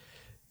teams.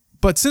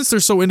 But since they're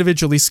so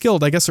individually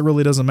skilled, I guess it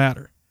really doesn't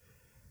matter.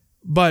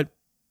 And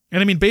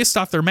I mean, based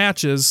off their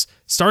matches,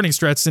 starting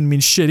strats didn't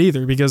mean shit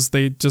either because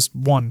they just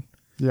won.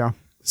 Yeah.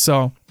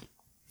 So,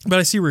 but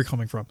I see where you're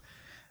coming from.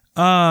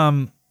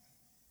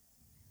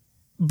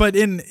 But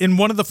in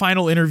one of the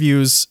final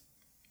interviews,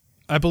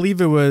 I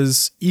believe it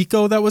was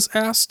Eco that was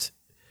asked,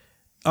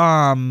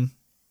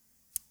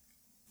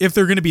 if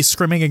they're going to be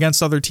scrimming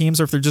against other teams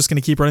or if they're just going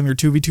to keep running their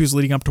 2v2s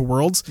leading up to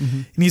Worlds.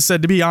 And he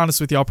said, to be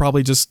honest with you, we'll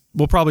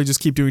probably just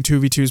keep doing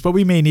 2v2s, but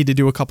we may need to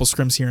do a couple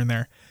scrims here and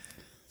there.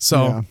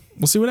 So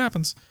We'll see what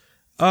happens.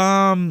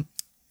 And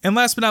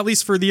last but not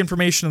least, for the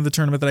information of the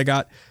tournament that I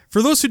got,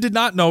 for those who did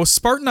not know,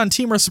 Spartan on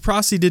Team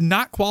Reciprocity did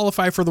not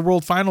qualify for the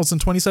World Finals in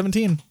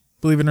 2017,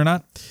 believe it or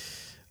not.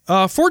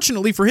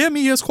 Fortunately for him,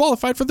 he has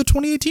qualified for the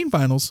 2018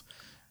 Finals.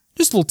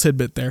 Just a little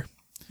tidbit there.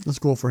 That's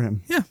cool for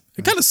him. Yeah.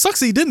 It kind of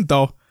sucks that he didn't,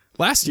 though.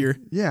 Last year.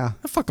 Yeah.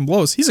 That fucking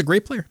blows. He's a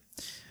great player.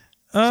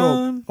 So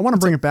I want to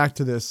bring it back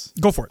to this.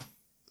 Go for it.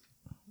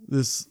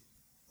 This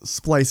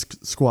Splice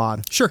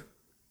squad. Sure.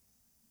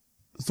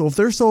 So if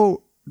they're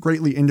so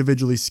greatly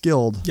individually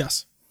skilled.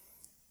 Yes.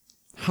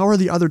 How are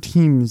the other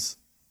teams'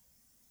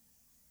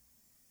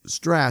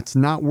 strats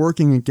not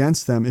working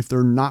against them if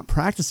they're not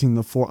practicing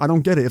the 4? I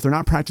don't get it. If they're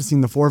not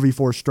practicing the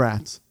 4v4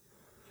 strats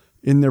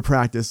in their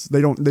practice,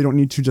 they don't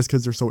need to just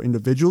because they're so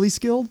individually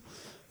skilled?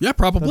 Yeah,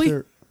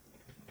 probably.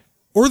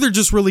 Or they're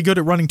just really good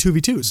at running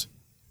 2v2s.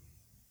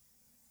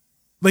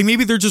 Like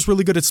maybe they're just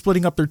really good at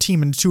splitting up their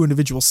team into 2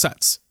 individual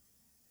sets.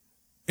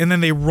 And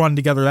then they run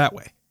together that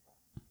way.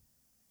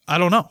 I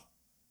don't know.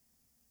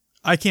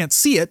 I can't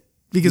see it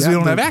because we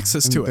don't have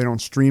access to it. They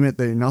don't stream it.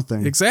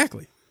 Nothing.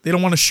 Exactly. They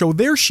don't want to show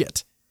their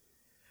shit.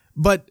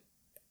 But,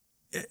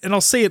 and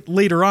I'll say it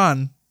later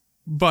on,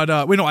 but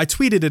I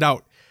tweeted it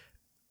out.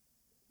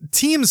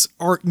 Teams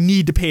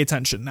need to pay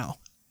attention now.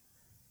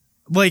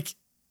 Like,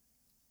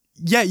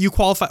 yeah, you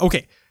qualify.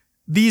 Okay,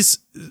 these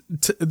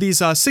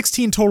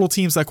 16 total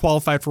teams that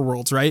qualified for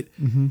Worlds, right?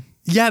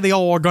 Yeah, they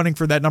all are gunning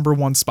for that number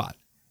 1 spot.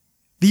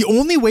 The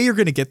only way you're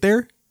going to get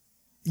there,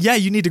 yeah,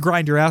 you need to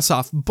grind your ass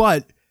off,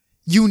 but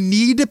you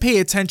need to pay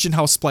attention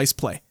how Splice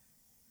play.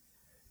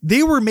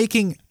 They were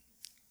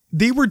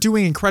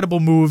doing incredible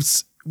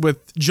moves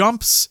with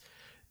jumps.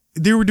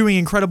 They were doing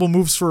incredible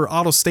moves for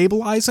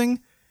auto-stabilizing,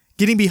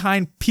 getting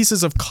behind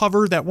pieces of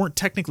cover that weren't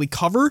technically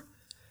cover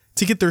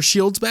to get their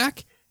shields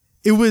back.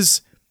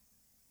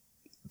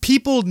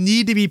 People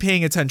need to be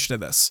paying attention to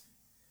this.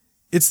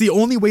 It's the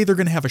only way they're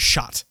going to have a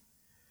shot.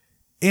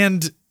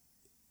 And,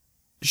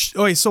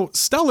 okay, so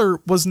Stellar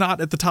was not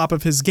at the top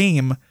of his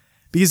game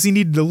because he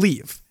needed to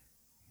leave.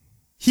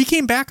 He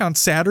came back on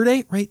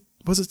Saturday, right?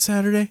 Was it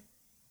Saturday?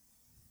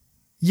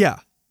 Yeah.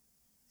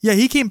 Yeah,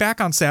 he came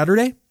back on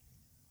Saturday,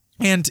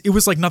 and it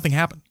was like nothing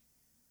happened.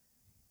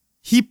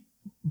 He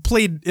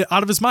played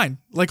out of his mind,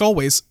 like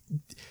always.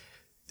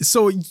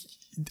 So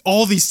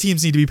all these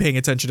teams need to be paying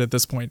attention at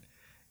this point,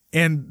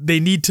 and they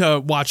need to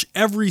watch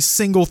every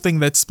single thing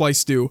that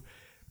Splyce do.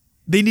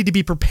 They need to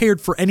be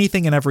prepared for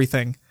anything and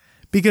everything,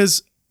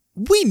 because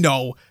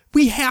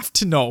we have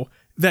to know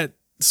that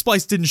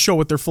Splyce didn't show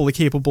what they're fully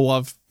capable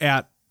of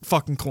at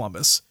fucking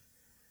Columbus.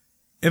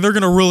 And they're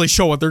going to really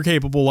show what they're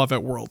capable of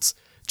at Worlds.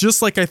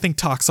 Just like I think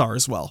Talks are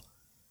as well.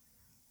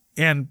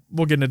 And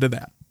we'll get into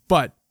that.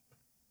 But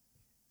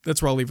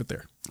that's where I'll leave it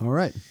there. All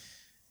right.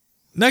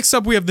 Next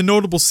up, we have the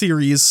notable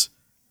series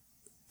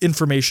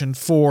information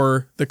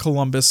for the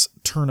Columbus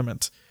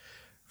tournament.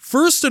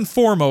 First and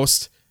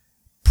foremost,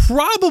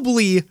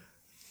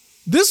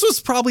 this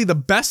was probably the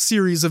best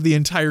series of the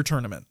entire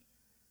tournament.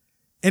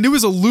 And it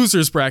was a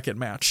loser's bracket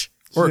match.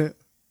 Go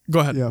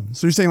ahead. Yeah.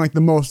 So you're saying like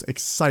the most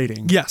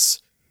exciting.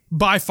 Yes.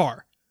 By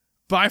far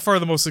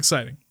the most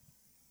exciting.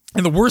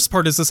 And the worst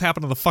part is this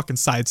happened on the fucking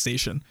side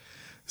station.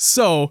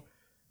 So,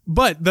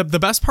 but the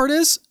best part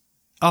is,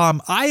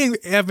 I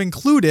have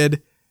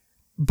included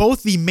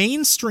both the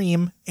main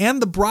stream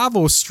and the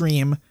Bravo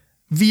stream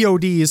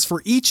VODs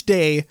for each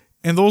day,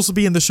 and those will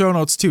be in the show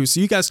notes too. So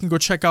you guys can go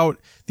check out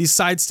these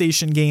side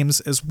station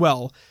games as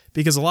well,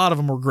 because a lot of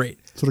them were great.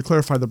 So to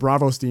clarify, the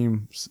Bravo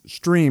stream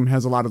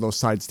has a lot of those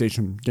side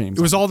station games.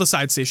 It was all the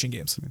side station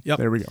games. Yep.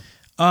 There we go.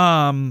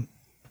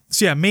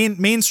 So yeah,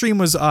 main stream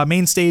was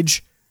main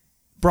stage,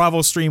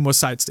 Bravo stream was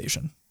side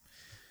station.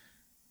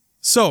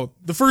 So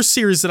the first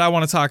series that I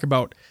want to talk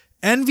about,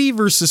 Envy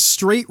versus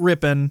Straight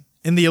Rippin'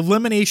 in the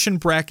elimination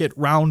bracket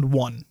round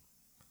 1.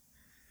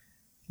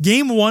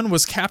 Game 1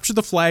 was Capture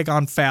the Flag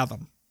on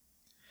Fathom.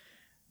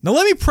 Now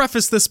let me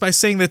preface this by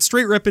saying that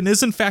Straight Rippin'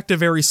 is in fact a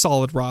very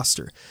solid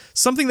roster.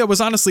 Something that was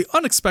honestly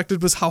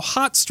unexpected was how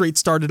hot Straight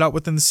started out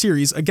within the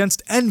series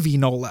against Envy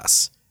no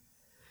less.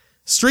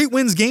 Straight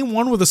wins game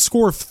 1 with a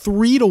score of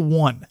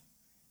 3-1.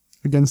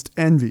 Against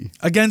Envy.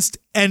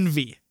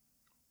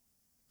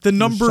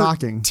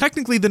 Shocking.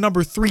 Technically the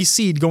number 3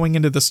 seed going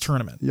into this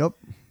tournament. Yep.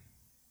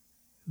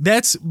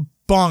 That's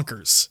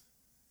bonkers.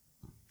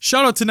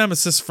 Shout out to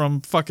Nemesis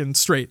from fucking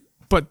Straight.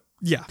 But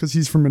yeah. Because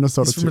he's from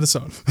Minnesota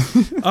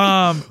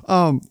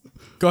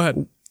Go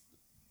ahead.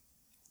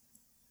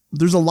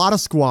 There's a lot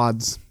of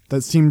squads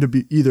that seem to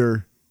be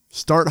either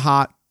start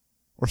hot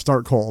or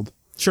start cold.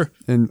 Sure.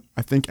 And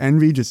I think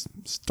Envy just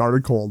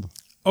started cold.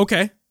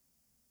 Okay.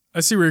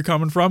 I see where you're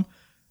coming from.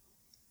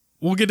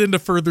 We'll get into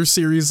further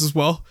series as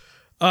well.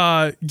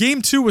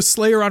 Game 2 was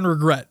Slayer on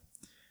Regret.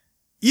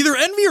 Either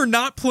Envy are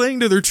not playing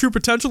to their true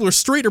potential, or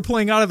Straight are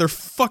playing out of their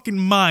fucking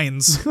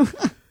minds.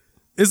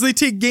 As they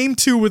take game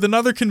 2 with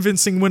another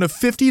convincing win of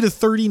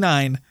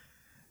 50-39.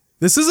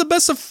 This is a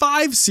best of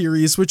 5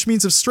 series, which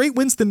means if Straight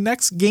wins the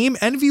next game,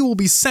 Envy will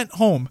be sent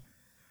home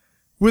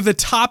with a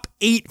top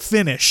 8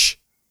 finish.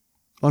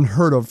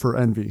 Unheard of for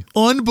Envy.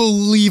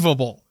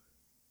 Unbelievable.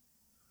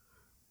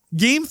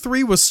 Game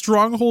 3 was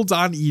Strongholds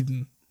on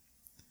Eden.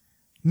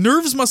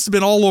 Nerves must have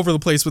been all over the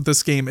place with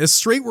this game, as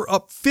Straight were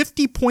up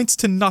 50 points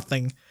to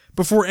nothing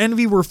before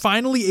Envy were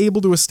finally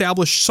able to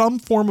establish some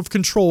form of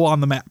control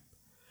on the map.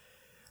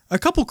 A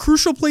couple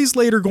crucial plays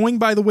later, going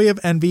by the way of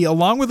Envy,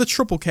 along with a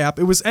triple cap,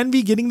 it was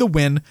Envy getting the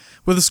win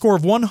with a score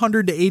of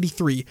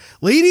 100-83.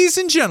 Ladies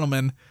and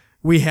gentlemen,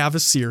 we have a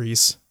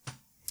series.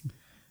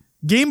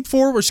 Game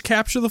 4 was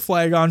Capture the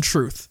Flag on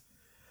Truth.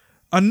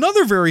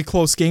 Another very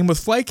close game with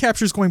flag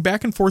captures going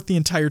back and forth the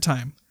entire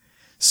time.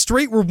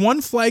 Straight were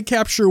one flag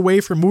capture away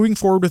from moving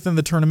forward within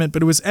the tournament,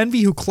 but it was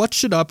Envy who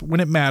clutched it up when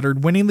it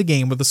mattered, winning the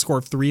game with a score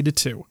of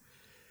 3-2.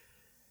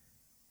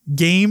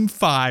 Game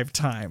 5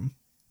 time.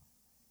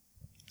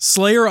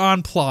 Slayer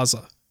on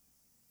Plaza.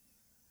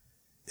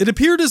 It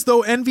appeared as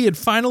though Envy had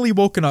finally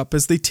woken up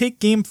as they take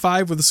Game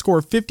 5 with a score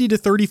of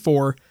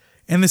 50-34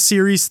 and the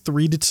series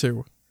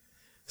 3-2.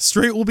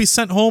 Straight will be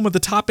sent home with a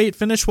top 8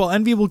 finish, while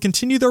Envy will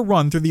continue their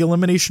run through the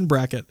elimination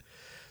bracket.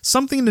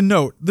 Something to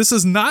note, this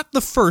is not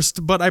the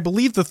first, but I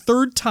believe the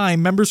 3rd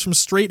time members from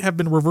Straight have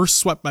been reverse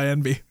swept by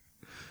Envy.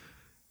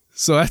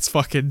 So that's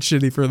fucking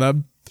shitty for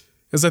them.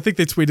 Because I think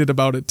they tweeted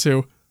about it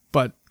too.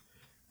 But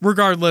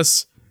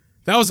regardless,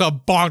 that was a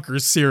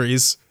bonkers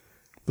series.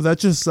 But that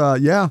just,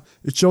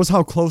 it shows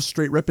how close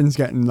Straight Rippin's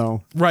getting,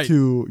 though. Right.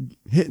 To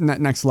hitting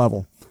that next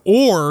level.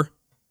 Or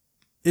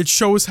it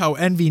shows how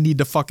Envy need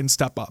to fucking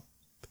step up.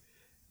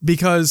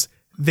 Because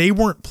they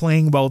weren't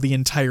playing well the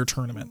entire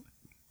tournament.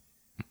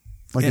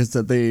 Like I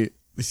said, they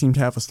seem to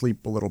have to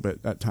sleep a little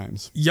bit at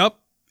times. Yep.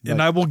 And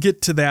I will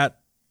get to that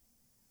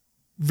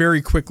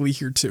very quickly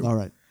here too. All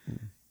right.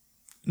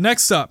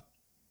 Next up,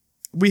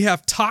 we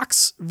have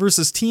Tox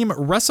versus Team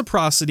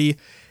Reciprocity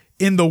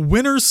in the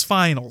winners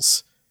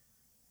finals.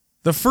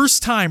 The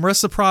first time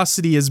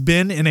Reciprocity has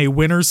been in a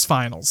winners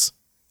finals.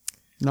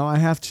 Now I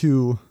have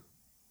to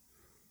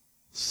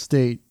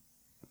state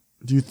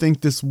Do you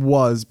think this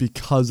was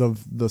because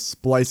of the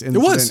Splice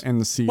incident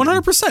and the seed?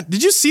 100%.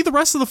 Did you see the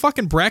rest of the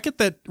fucking bracket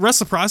that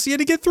Reciprocity had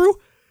to get through?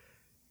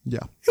 Yeah.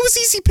 It was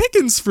easy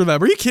pickings for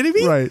them. Are you kidding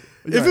me? Right.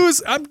 If it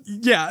was,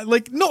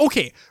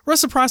 okay.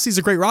 Reciprocity is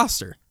a great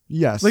roster.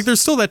 Yes. Like,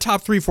 there's still that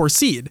top 3-4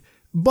 seed.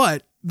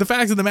 But the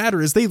fact of the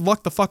matter is they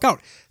lucked the fuck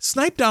out.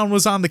 Snipedown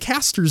was on the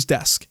caster's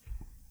desk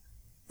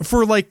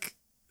for like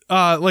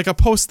a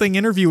post-thing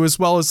interview, as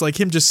well as like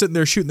him just sitting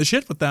there shooting the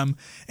shit with them.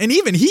 And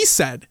even he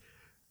said,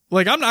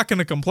 like, I'm not going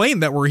to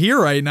complain that we're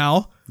here right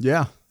now.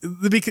 Yeah.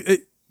 Because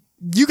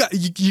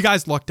you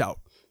guys lucked out.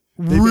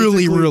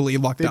 Really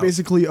lucked out. They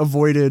basically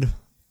avoided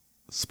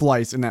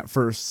Splice in that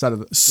first set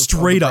of the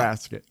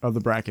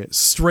bracket.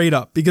 Straight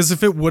up. Because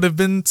if it would have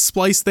been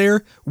Splice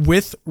there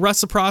with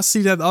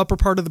Reciprocity at the upper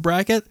part of the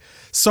bracket,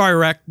 sorry,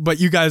 Rec,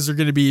 but you guys are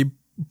going to be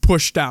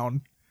pushed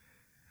down.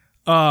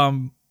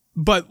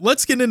 But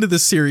let's get into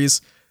this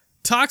series.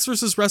 Tox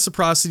versus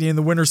Reciprocity in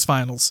the winners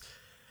finals.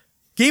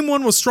 Game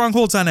 1 was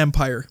Strongholds on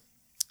Empire.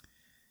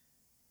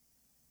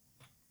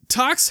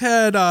 Tox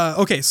had,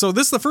 so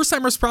this is the first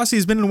time Reciprocity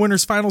has been in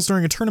winners finals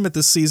during a tournament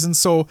this season,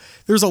 so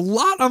there's a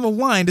lot on the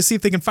line to see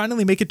if they can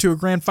finally make it to a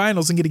grand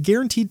finals and get a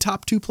guaranteed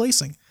top 2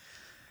 placing.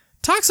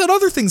 Tox had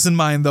other things in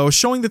mind, though,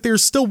 showing that they're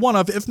still one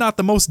of, if not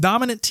the most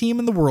dominant team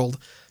in the world.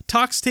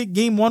 Tox take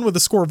game 1 with a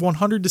score of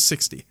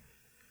 100-60.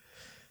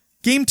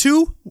 Game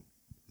 2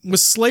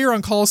 was Slayer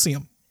on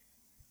Coliseum.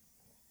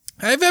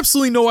 I have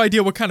absolutely no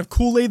idea what kind of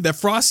Kool-Aid that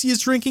Frosty is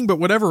drinking, but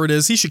whatever it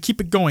is, he should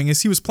keep it going,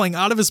 as he was playing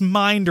out of his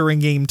mind during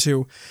Game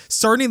 2,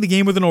 starting the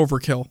game with an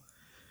overkill.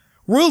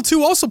 Royal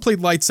 2 also played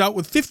lights out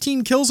with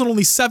 15 kills and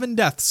only 7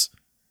 deaths.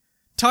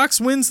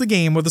 Tox wins the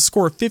game with a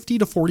score of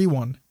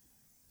 50-41.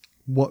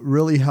 What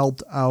really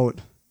helped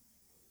out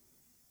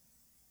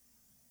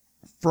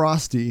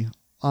Frosty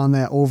on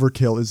that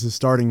overkill is his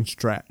starting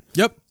strat.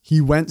 Yep. He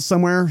went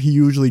somewhere he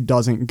usually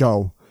doesn't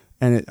go,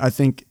 and I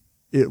think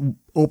it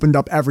opened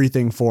up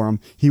everything for him.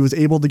 He was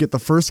able to get the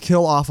first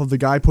kill off of the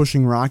guy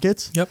pushing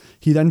rockets. Yep.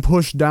 He then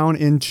pushed down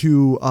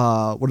into,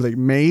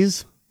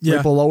 maze? Yeah.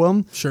 Right below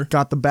him. Sure.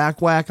 Got the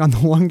back whack on the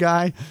one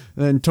guy, and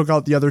then took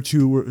out the other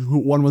two.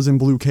 One was in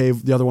Blue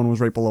Cave, the other one was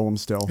right below him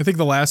still. I think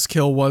the last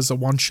kill was a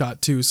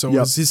one-shot too, so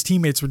his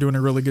teammates were doing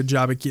a really good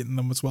job at getting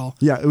them as well.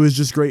 Yeah, it was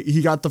just great.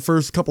 He got the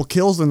first couple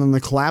kills, and then the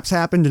collapse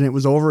happened, and it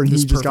was over, and he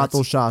just got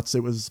those shots.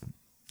 It was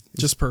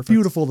just perfect.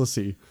 Beautiful to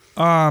see.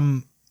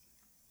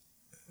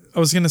 I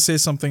was going to say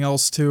something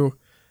else too,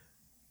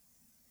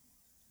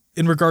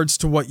 in regards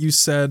to what you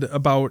said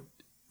about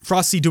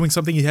Frosty doing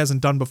something he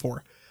hasn't done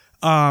before.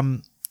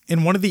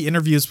 In one of the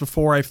interviews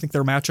before, I think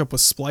their matchup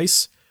was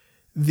Splice,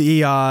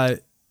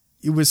 it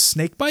was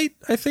Snakebite,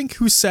 I think,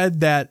 who said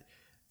that,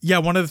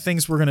 one of the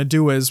things we're going to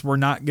do is we're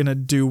not going to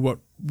do what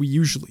we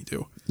usually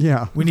do.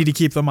 Yeah. We need to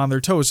keep them on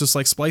their toes, just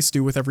like Splice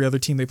do with every other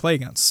team they play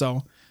against.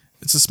 So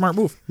it's a smart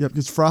move. Yeah,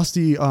 because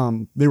Frosty,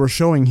 they were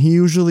showing, he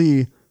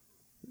usually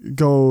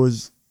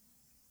goes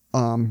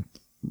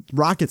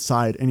rocket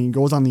side, and he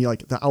goes on the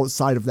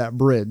outside of that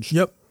bridge.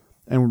 Yep.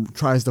 And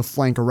tries to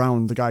flank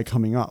around the guy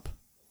coming up.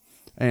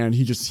 And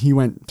he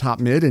went top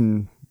mid,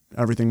 and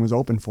everything was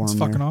open for him. It's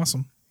fucking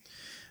awesome.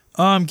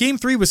 Game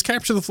 3 was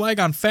Capture the Flag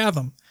on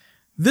Fathom.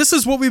 This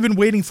is what we've been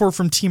waiting for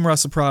from Team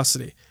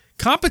Reciprocity.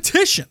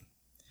 Competition.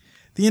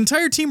 The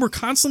entire team were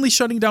constantly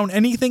shutting down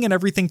anything and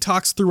everything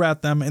Tox threw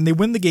at them, and they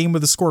win the game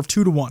with a score of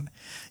 2-1.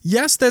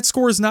 Yes, that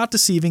score is not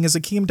deceiving, as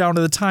it came down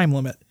to the time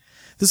limit.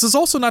 This is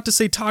also not to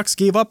say Tox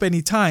gave up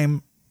any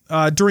time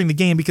during the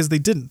game, because they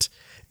didn't.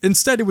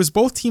 Instead, it was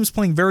both teams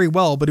playing very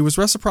well, but it was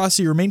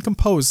Reciprocity who remained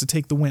composed to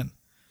take the win.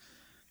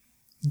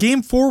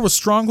 Game 4 was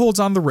Strongholds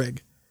on the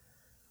Rig.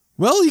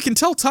 Well, you can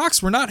tell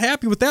Tox were not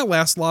happy with that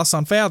last loss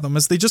on Fathom,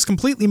 as they just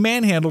completely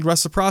manhandled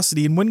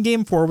Reciprocity and win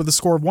Game 4 with a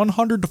score of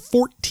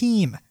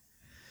 100-14.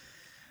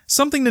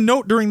 Something to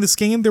note during this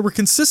game, there were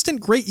consistent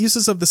great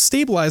uses of the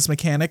Stabilize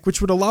mechanic,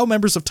 which would allow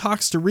members of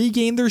Tox to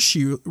regain their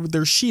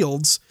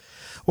shields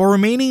while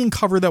remaining in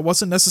cover that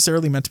wasn't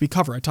necessarily meant to be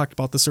cover. I talked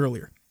about this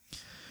earlier.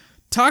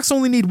 Tox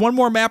only need one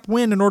more map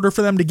win in order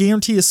for them to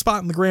guarantee a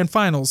spot in the grand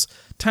finals.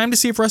 Time to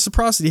see if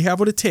Reciprocity have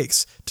what it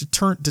takes to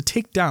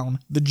take down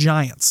the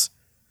Giants.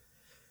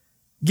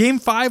 Game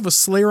 5 was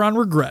Slayer on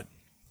Regret.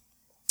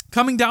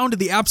 Coming down to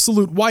the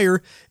absolute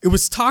wire, it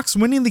was Tox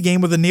winning the game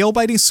with a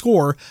nail-biting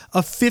score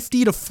of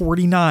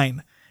 50-49,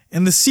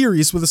 and the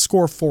series with a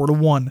score of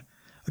 4-1.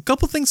 A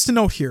couple things to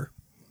note here.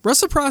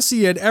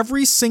 Reciprocity had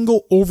every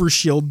single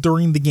overshield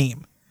during the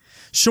game,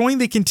 showing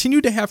they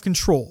continued to have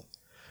control.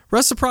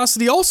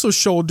 Reciprocity also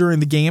showed during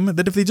the game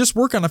that if they just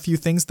work on a few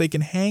things, they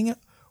can hang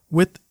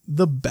with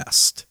the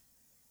best.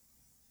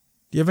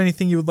 Do you have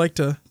anything you would like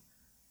to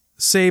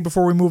say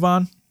before we move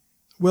on,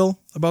 Will,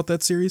 about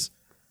that series?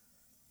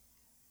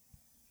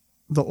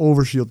 The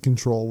overshield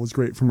control was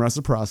great from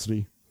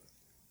Reciprocity.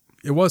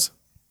 It was.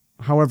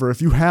 However,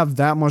 if you have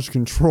that much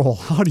control,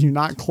 how do you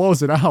not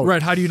close it out?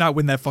 Right, how do you not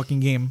win that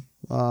fucking game?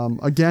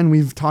 Again,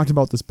 we've talked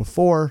about this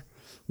before,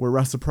 where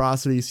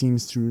Reciprocity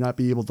seems to not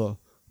be able to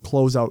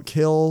close out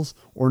kills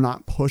or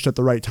not push at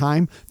the right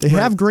time. They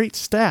have great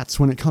stats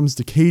when it comes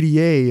to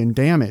KDA and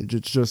damage.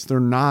 It's just they're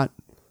not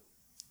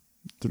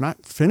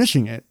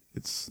finishing it.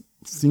 It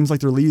seems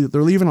like they're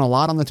leaving a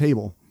lot on the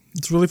table.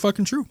 It's really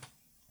fucking true.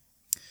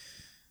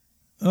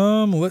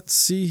 Let's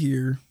see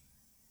here.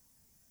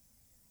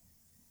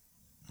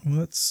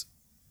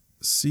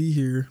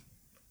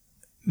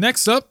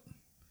 Next up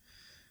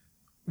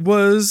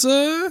was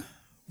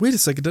wait a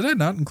second, did I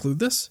not include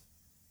this?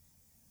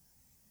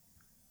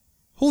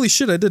 Holy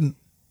shit, I didn't.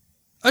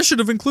 I should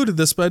have included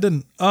this, but I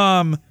didn't.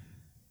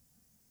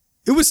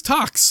 It was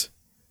Tox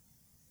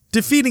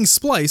defeating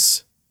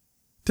Splice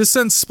to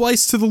send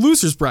Splice to the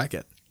losers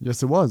bracket.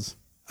 Yes, it was.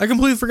 I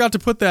completely forgot to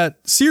put that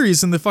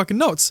series in the fucking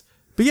notes.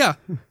 But yeah,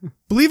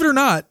 believe it or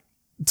not,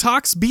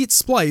 Tox beat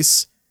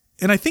Splice,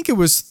 and I think it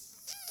was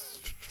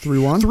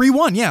 3-1?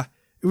 3-1, yeah.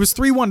 It was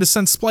 3-1 to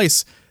send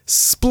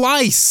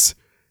Splice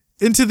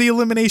into the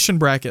elimination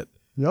bracket.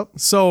 Yep.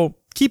 So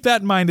keep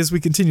that in mind as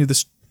we continue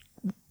this.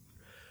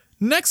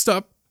 Next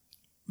up,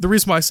 the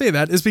reason why I say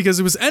that is because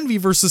it was Envy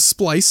versus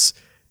Splice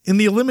in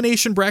the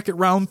elimination bracket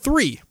round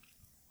 3.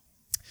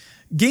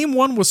 Game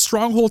 1 was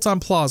Strongholds on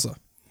Plaza.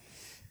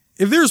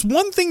 If there's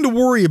one thing to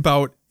worry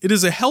about, it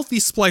is a healthy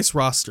Splice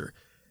roster.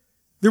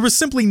 There was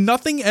simply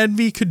nothing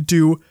Envy could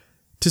do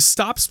to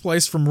stop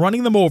Splice from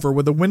running them over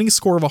with a winning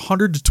score of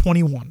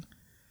 100-21.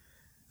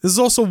 This is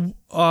also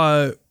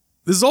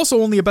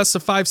only a best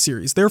of 5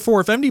 series.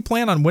 Therefore, if Envy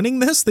planned on winning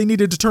this, they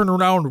needed to turn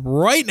around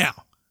right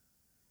now.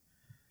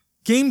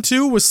 Game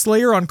 2 was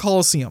Slayer on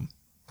Coliseum.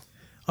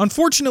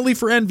 Unfortunately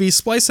for Envy,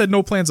 Splice had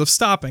no plans of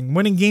stopping,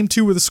 winning Game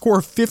 2 with a score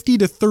of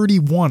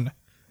 50-31.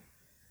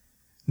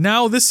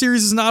 Now, this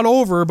series is not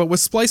over, but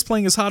with Splice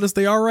playing as hot as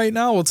they are right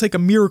now, it will take a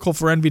miracle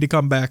for Envy to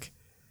come back.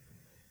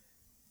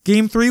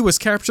 Game 3 was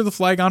Capture the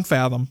Flag on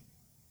Fathom.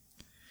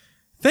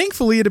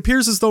 Thankfully, it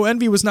appears as though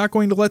Envy was not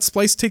going to let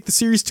Splice take the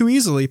series too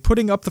easily,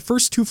 putting up the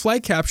first 2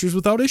 flag captures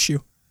without issue.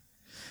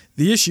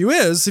 The issue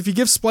is, if you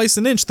give Splice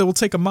an inch, they will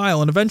take a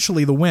mile and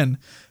eventually they'll win,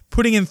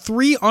 putting in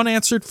 3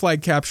 unanswered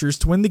flag captures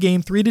to win the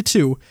game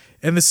 3-2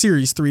 and the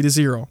series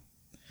 3-0.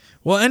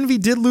 While Envy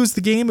did lose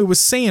the game, it was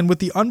Saiyan with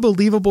the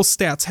unbelievable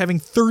stats, having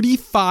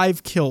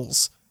 35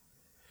 kills.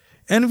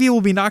 Envy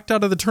will be knocked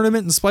out of the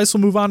tournament and Splice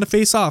will move on to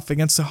face off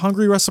against the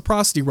Hungry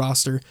Reciprocity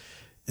roster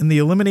in the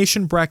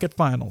Elimination Bracket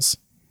Finals.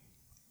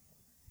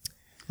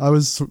 I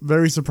was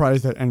very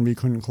surprised that Envy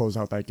couldn't close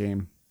out that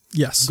game.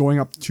 Yes. Going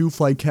up 2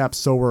 flag caps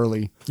so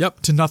early. Yep,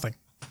 to nothing.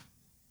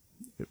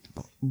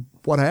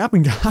 What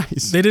happened,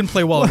 guys? They didn't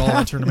play well at all in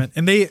the tournament.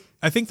 And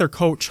I think their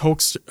coach,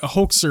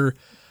 Hoaxer,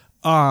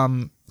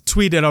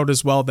 tweeted out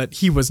as well that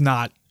he was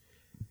not,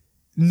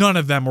 none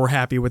of them were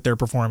happy with their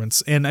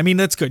performance. And I mean,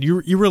 that's good.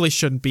 You really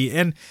shouldn't be.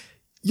 And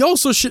you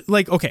also should,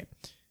 okay,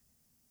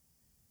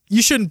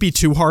 you shouldn't be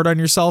too hard on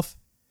yourself.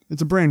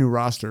 It's a brand new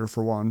roster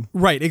for one.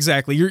 Right,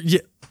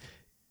 exactly.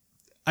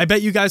 I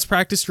bet you guys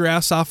practiced your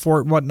ass off for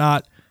it and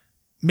whatnot.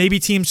 Maybe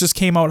teams just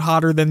came out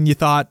hotter than you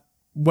thought.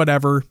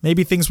 Whatever.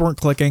 Maybe things weren't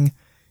clicking.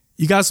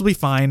 You guys will be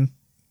fine.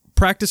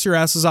 Practice your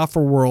asses off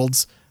for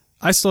Worlds.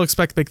 I still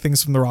expect big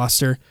things from the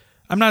roster.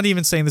 I'm not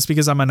even saying this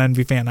because I'm an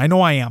Envy fan. I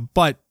know I am.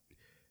 But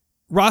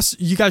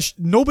you guys,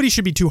 nobody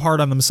should be too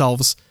hard on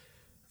themselves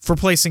for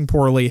placing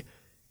poorly.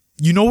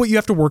 You know what you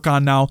have to work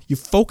on now. You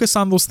focus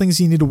on those things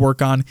you need to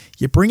work on.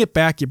 You bring it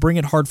back. You bring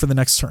it hard for the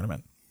next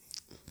tournament.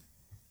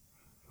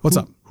 What's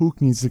up?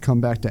 Hook needs to come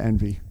back to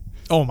Envy.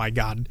 Oh my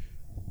God.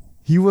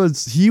 He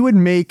would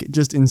make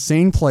just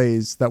insane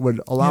plays that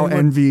would allow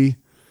Envy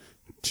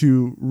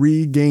to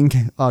regain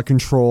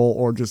control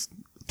or just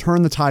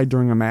turn the tide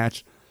during a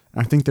match.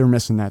 I think they're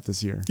missing that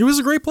this year. He was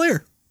a great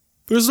player.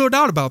 There's no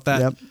doubt about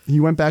that. Yep. He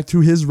went back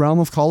to his realm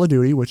of Call of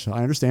Duty, which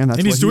I understand. That's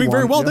and he's doing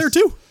very well there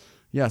too.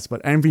 Yes,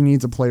 but Envy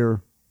needs a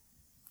player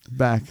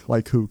back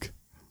like Hook.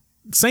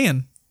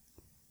 Saiyan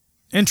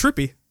and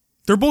Trippy.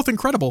 They're both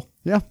incredible.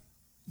 Yeah.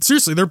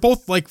 Seriously, they're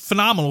both like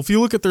phenomenal. If you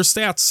look at their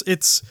stats,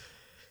 it's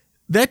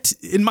that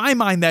in my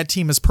mind, that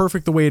team is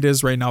perfect the way it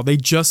is right now. They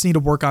just need to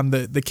work on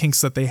the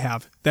kinks that they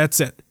have. That's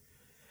it.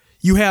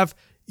 You have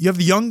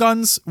the young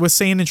guns with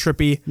Saiyan and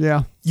Trippy.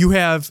 Yeah. You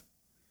have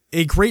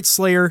a great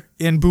Slayer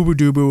in Boo Boo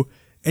Doo,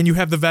 and you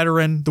have the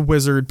veteran, the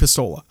wizard,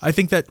 Pistola. I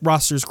think that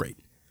roster is great.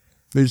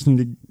 They just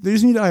need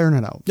to iron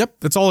it out. Yep,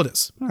 that's all it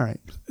is. All right.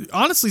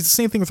 Honestly, it's the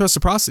same thing with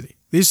Reciprocity.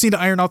 They just need to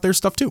iron out their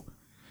stuff too.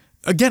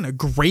 Again, a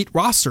great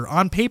roster.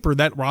 On paper,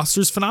 that roster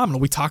is phenomenal.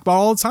 We talk about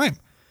it all the time.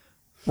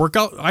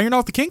 Iron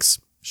out the kinks,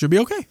 should be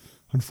okay.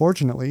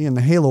 Unfortunately, in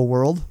the Halo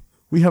world,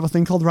 we have a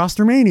thing called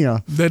Roster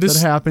Mania that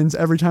happens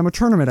every time a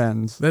tournament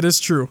ends. That is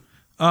true.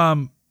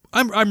 I'm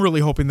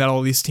really hoping that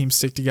all these teams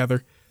stick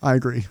together. I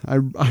agree.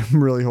 I'm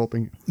really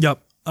hoping.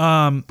 Yep.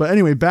 But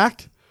anyway,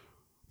 back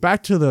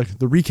to the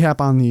recap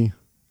on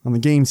the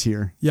games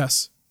here.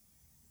 Yes.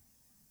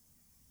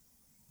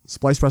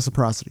 Splice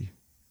Reciprocity.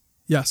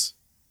 Yes.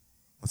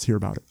 Let's hear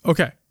about it.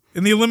 Okay.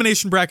 In the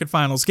Elimination Bracket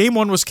Finals, Game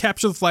 1 was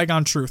Capture the Flag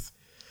on Truth.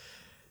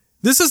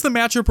 This is the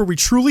matchup where we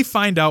truly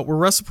find out where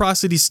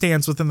Reciprocity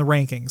stands within the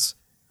rankings.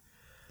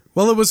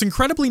 While it was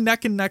incredibly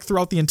neck and neck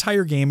throughout the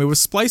entire game, it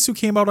was Splyce who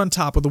came out on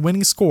top with a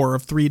winning score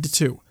of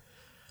 3-2.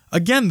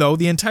 Again, though,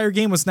 the entire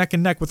game was neck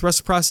and neck with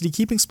Reciprocity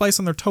keeping Splyce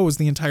on their toes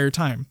the entire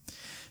time.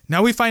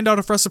 Now we find out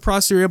if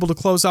Reciprocity are able to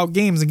close out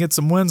games and get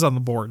some wins on the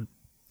board.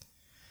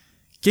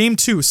 Game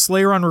 2,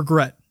 Slayer on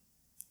Regret.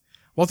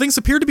 While things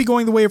appeared to be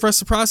going the way of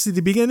Reciprocity at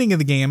the beginning of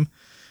the game,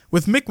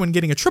 with Mikwen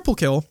getting a triple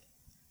kill,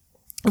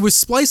 it was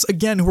Splyce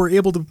again who were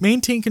able to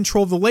maintain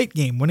control of the late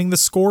game, winning the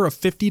score of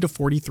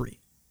 50-43.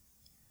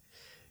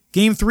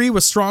 Game 3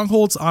 was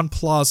Strongholds on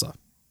Plaza.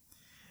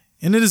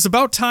 And it is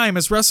about time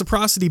as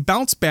Reciprocity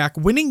bounced back,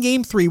 winning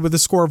Game 3 with a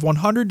score of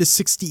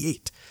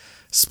 100-68.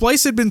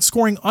 Splyce had been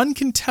scoring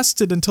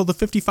uncontested until the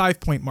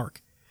 55-point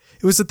mark.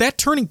 It was at that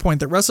turning point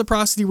that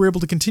Reciprocity were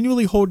able to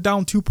continually hold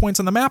down 2 points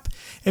on the map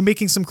and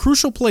making some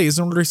crucial plays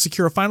in order to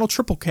secure a final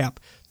triple cap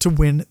to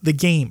win the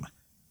game.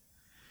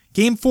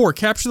 Game 4,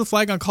 Capture the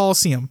Flag on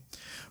Coliseum.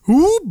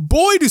 Ooh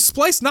boy, do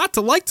Splyce not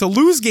to like to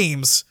lose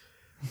games!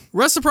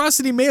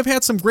 Reciprocity may have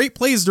had some great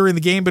plays during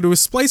the game, but it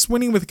was Splyce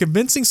winning with a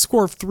convincing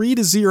score of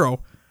 3-0.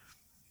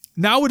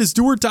 Now it is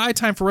do or die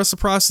time for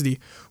Reciprocity.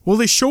 Will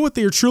they show what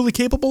they are truly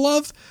capable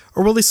of,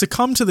 or will they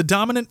succumb to the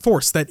dominant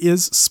force that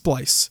is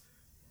Splyce?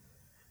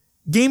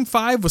 Game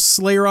 5 was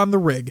Slayer on the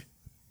Rig.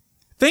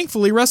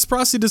 Thankfully,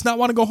 Reciprocity does not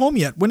want to go home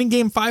yet, winning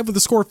Game 5 with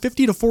a score of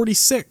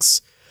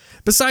 50-46.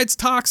 Besides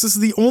Tox, this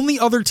is the only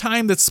other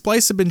time that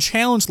Splyce have been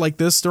challenged like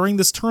this during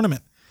this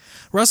tournament.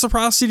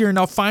 Reciprocity are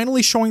now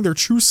finally showing their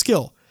true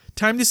skill.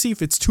 Time to see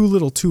if it's too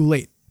little too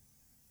late.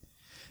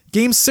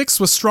 Game 6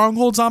 was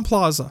Strongholds on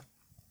Plaza.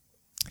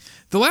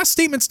 The last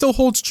statement still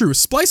holds true.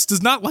 Splyce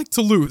does not like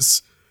to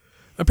lose.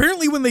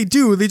 Apparently when they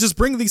do, they just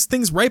bring these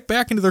things right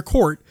back into their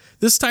court,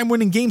 this time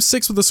winning Game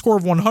 6 with a score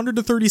of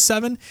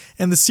 100-37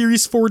 and the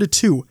series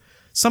 4-2.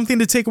 Something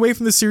to take away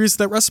from the series is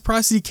that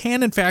Reciprocity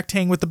can in fact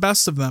hang with the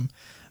best of them.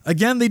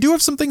 Again, they do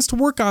have some things to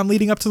work on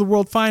leading up to the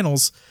World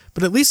Finals,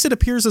 but at least it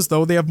appears as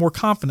though they have more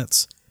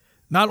confidence.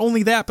 Not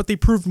only that, but they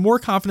proved more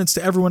confidence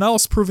to everyone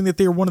else, proving that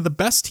they are one of the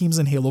best teams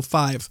in Halo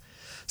 5.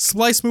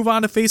 Splyce move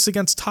on to face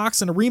against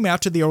Tox in a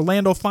rematch at the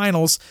Orlando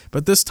Finals,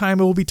 but this time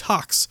it will be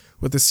Tox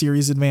with the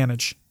series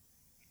advantage.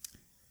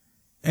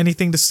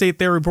 Anything to state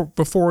there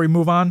before we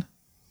move on,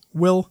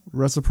 Will?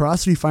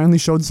 Reciprocity finally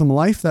showed some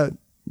life that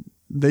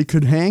they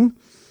could hang.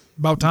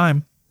 About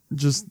time.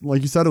 Just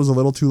like you said, it was a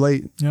little too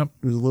late. Yep.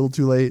 It was a little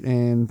too late,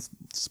 and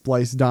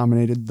Splyce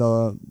dominated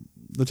the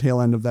tail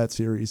end of that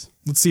series.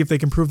 Let's see if they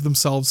can prove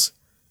themselves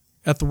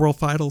at the World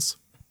Finals.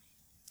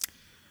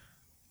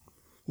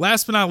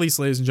 Last but not least,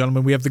 ladies and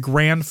gentlemen, we have the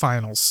Grand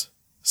Finals.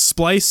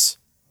 Splyce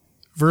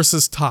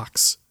versus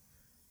Tox.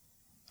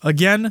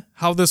 Again,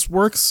 how this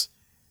works,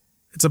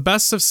 it's a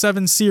best of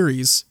 7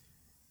 series.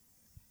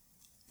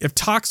 If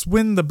Tox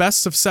win the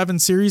best of 7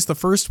 series, the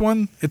first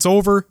one, it's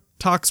over,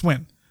 Tox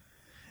win.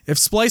 If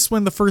Splyce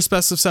win the first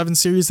best of 7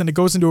 series, then it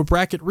goes into a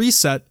bracket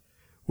reset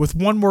with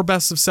one more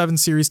best of 7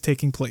 series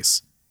taking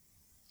place.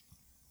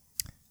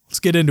 Let's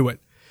get into it.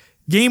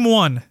 Game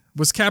 1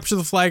 was Capture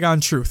the Flag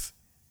on Truth.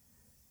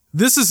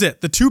 This is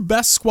it, the 2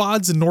 best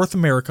squads in North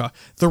America,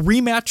 the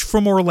rematch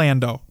from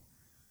Orlando.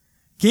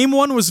 Game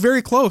 1 was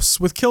very close,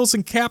 with kills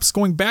and caps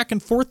going back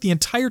and forth the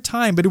entire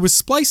time, but it was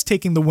Splyce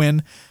taking the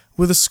win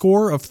with a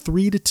score of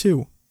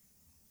 3-2.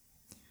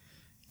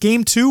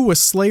 Game 2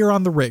 was Slayer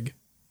on the Rig.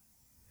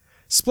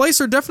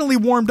 Splyce are definitely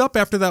warmed up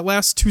after that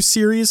last 2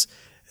 series,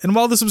 and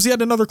while this was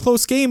yet another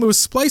close game, it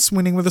was Splyce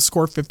winning with a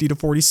score of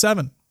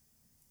 50-47.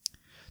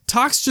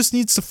 Tox just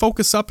needs to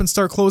focus up and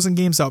start closing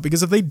games out,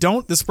 because if they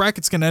don't, this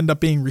bracket's going to end up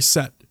being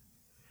reset.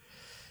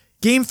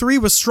 Game 3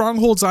 was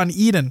Strongholds on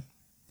Eden.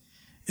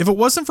 If it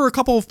wasn't for a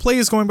couple of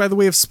plays going by the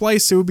way of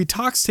Splyce, it would be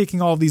Tox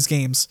taking all of these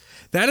games.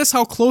 That is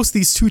how close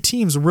these 2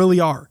 teams really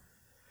are.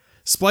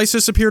 Splyce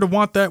just appear to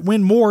want that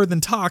win more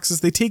than Tox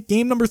as they take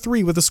game number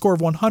 3 with a score of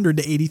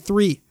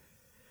 100-83.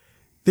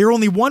 They are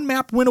only 1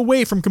 map win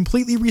away from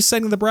completely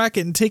resetting the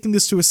bracket and taking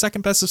this to a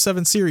second best of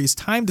 7 series.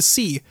 Time to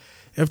see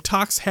if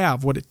Tox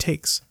have what it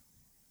takes.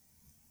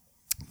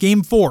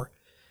 Game 4,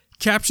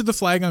 Capture the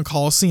Flag on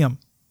Coliseum.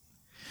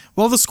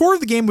 While the score of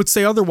the game would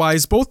say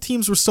otherwise, both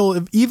teams were still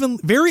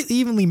very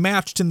evenly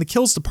matched in the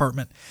kills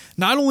department,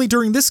 not only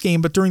during this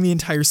game, but during the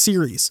entire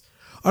series.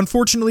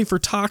 Unfortunately for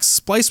Tox,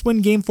 Splyce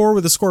win Game 4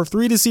 with a score of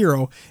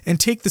 3-0 and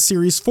take the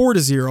series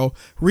 4-0,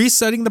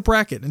 resetting the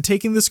bracket and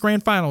taking this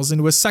Grand Finals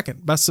into a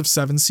second best of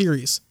 7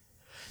 series.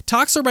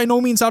 Tox are by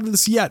no means out of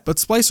this yet, but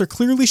Splyce are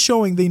clearly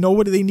showing they know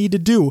what they need to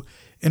do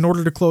in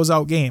order to close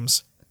out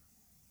games.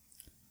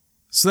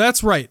 So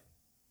that's right.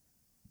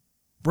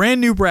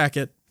 Brand new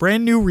bracket,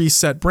 brand new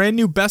reset, brand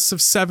new best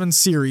of 7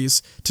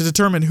 series to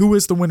determine who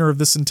is the winner of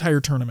this entire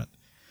tournament.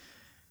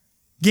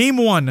 Game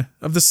 1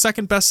 of the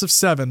second best of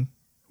 7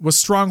 was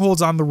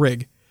Strongholds on the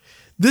Rig.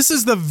 This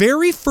is the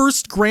very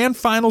first Grand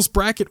Finals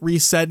bracket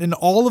reset in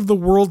all of the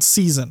World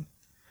season.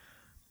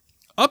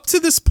 Up to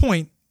this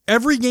point,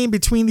 every game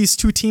between these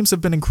 2 teams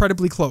have been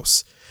incredibly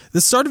close.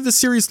 The start of the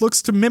series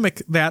looks to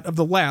mimic that of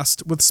the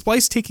last, with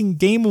Splyce taking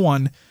Game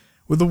 1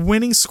 with a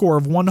winning score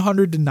of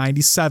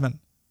 100-97.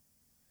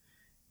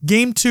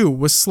 Game 2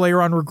 was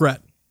Slayer on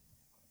Regret.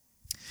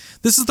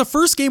 This is the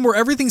first game where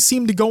everything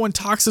seemed to go in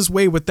Tox's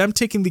way, with them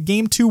taking the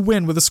Game 2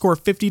 win with a score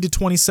of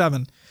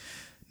 50-27.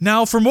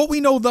 Now, from what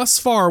we know thus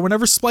far,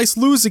 whenever Splyce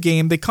lose a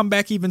game, they come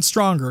back even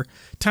stronger.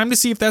 Time to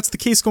see if that's the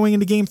case going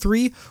into Game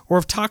 3, or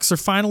if Tox are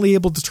finally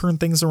able to turn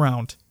things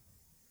around.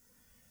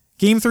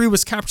 Game 3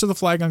 was Capture the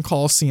Flag on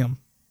Coliseum.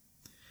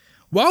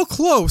 While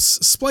close,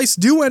 Splyce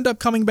do end up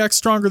coming back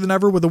stronger than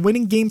ever with a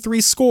winning Game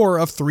 3 score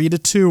of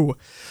 3-2.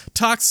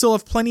 Tox still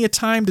have plenty of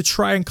time to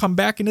try and come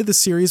back into the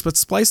series, but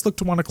Splyce look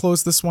to want to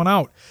close this one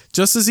out,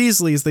 just as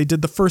easily as they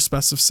did the first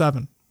best of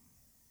 7.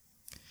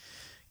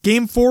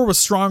 Game 4 was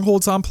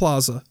Strongholds on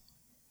Plaza.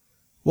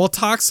 While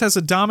Tox has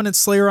a dominant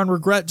Slayer on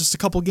Regret just a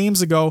couple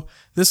games ago,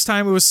 this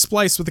time it was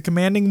Splyce with a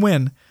commanding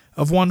win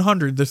of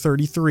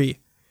 100-33.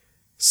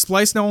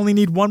 Splyce now only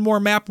need one more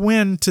map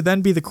win to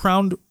then be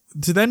crowned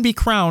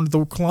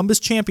the Columbus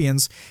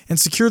champions and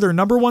secure their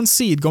number 1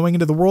 seed going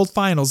into the World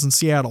Finals in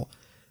Seattle.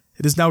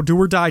 It is now do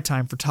or die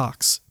time for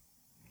Tox.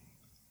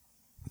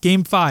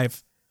 Game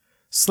 5,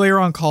 Slayer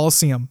on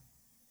Coliseum.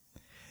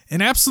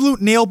 An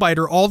absolute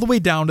nail-biter all the way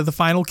down to the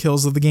final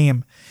kills of the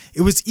game.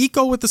 It was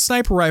Eco with the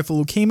sniper rifle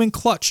who came in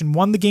clutch and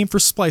won the game for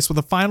Splyce with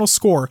a final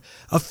score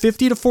of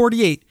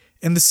 50-48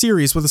 and the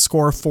series with a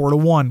score of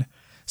 4-1.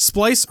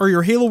 Splyce are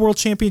your Halo World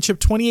Championship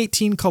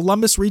 2018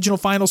 Columbus Regional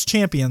Finals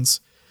champions.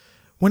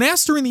 When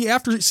asked during the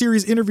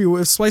after-series interview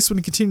if Splyce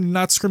would continue to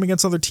not scrim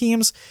against other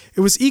teams,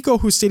 it was Eco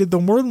who stated they'll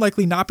more than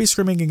likely not be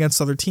scrimming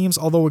against other teams,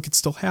 although it could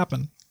still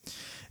happen.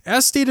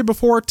 As stated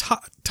before,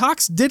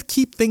 Tox did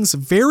keep things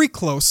very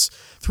close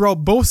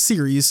throughout both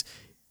series,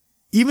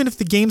 even if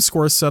the game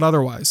score said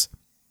otherwise.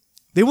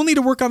 They will need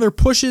to work on their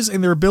pushes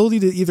and their ability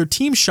to either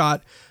team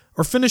shot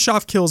or finish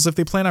off kills if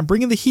they plan on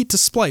bringing the heat to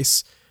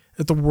Splyce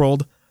at the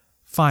World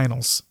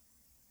Finals.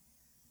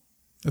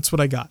 That's what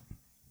I got.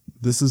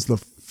 This is the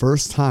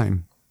first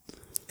time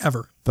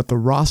ever that the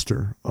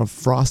roster of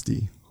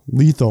Frosty,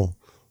 Lethal,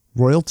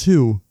 Royal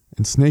 2,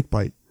 and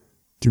Snakebite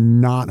do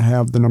not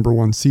have the number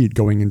 1 seed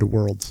going into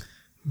Worlds.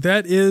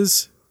 That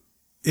is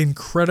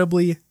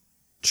incredibly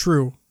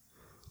true.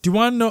 Do you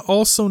want to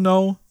also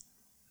know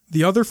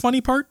the other funny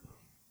part?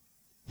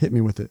 Hit me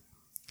with it.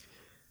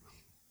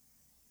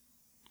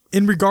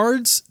 In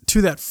regards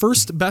to that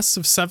first best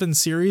of 7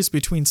 series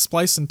between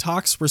Splyce and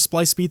Tox, where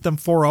Splyce beat them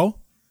 4-0,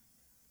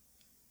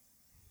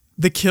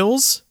 the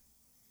kills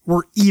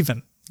were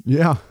even.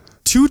 Yeah.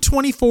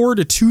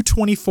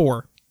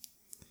 224-224.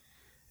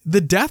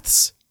 The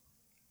deaths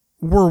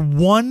were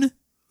 1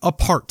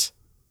 apart.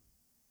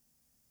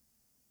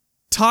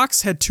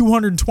 Tox had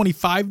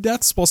 225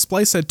 deaths, while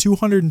Splyce had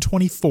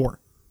 224.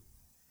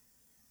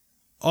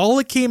 All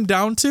it came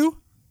down to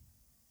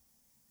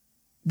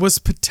was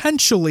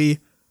potentially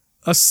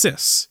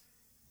assists,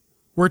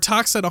 where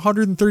Tox had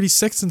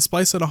 136 and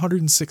Splyce had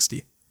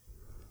 160.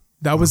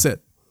 That was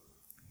it.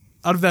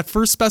 Out of that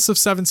first best of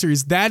 7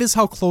 series, that is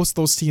how close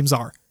those teams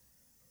are.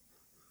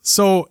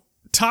 So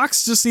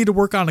Tox just need to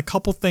work on a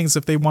couple things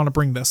if they want to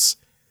bring this.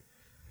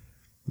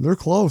 They're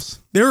close.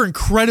 They're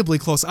incredibly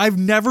close. I've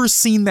never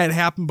seen that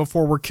happen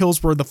before where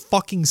kills were the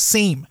fucking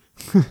same.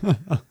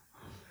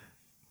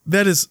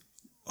 That is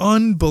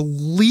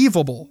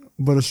unbelievable.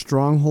 But a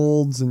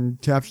Strongholds and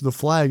Capture the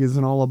Flag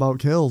isn't all about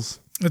kills.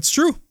 It's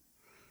true.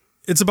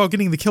 It's about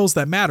getting the kills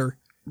that matter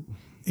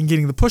and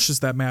getting the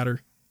pushes that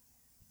matter.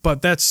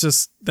 But that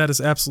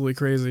is absolutely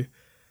crazy.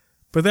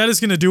 But that is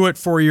going to do it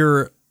for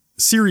your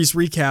series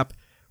recap.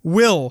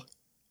 Will,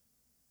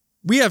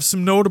 we have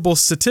some notable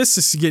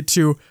statistics to get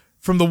to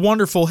from the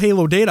wonderful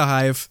Halo Data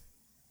Hive.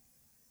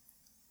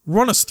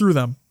 Run us through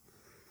them.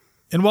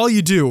 And while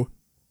you do,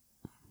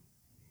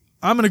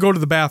 I'm going to go to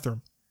the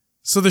bathroom.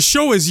 So the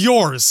show is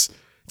yours.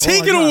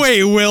 Take it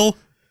away, Will.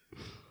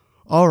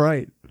 All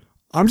right.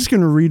 I'm just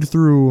going to read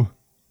through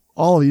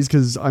all of these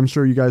because I'm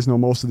sure you guys know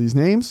most of these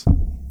names.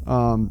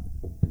 So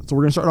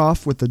we're going to start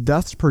off with the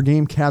deaths per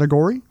game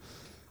category.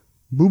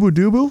 Boo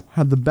Doo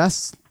had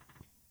the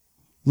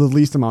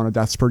least amount of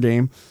deaths per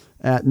game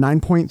at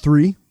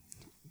 9.3.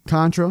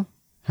 Contra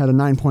had a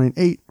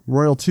 9.8.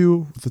 Royal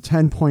 2 with a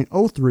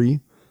 10.03.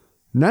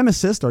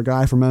 Nemesis, our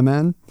guy from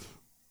MN,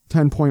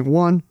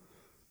 10.1.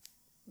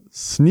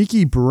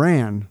 Sneaky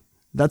Bran,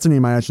 that's a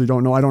name I actually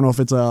don't know. I don't know if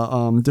it's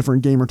a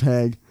different gamer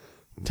tag.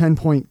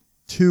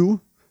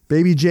 10.2.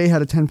 Baby J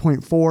had a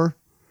 10.4.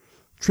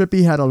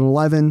 Trippy had an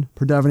 11.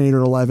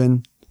 Predevinator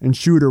 11. And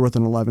Shooter with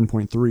an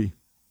 11.3.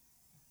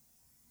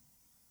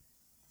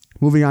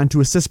 Moving on to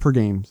assists per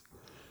games.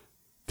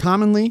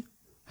 Commonly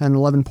had an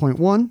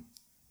 11.1.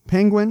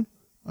 Penguin,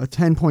 a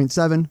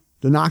 10.7.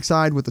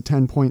 Denoxide with a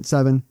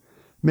 10.7.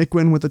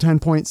 Mikwin with a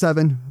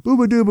 10.7.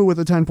 Booba Dooba with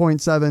a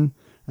 10.7.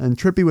 And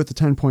Trippy with a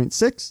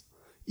 10.6.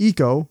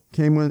 Eco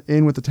came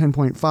in with a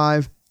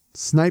 10.5.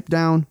 Snipe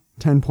Down,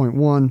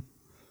 10.1.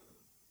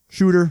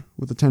 Shooter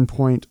with a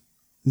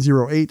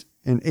 10.08.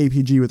 And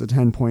APG with a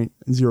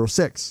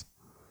 10.06.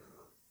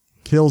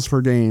 Kills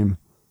per game.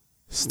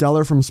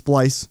 Stellar from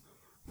Splyce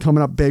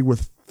coming up big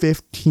with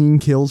 15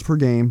 kills per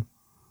game.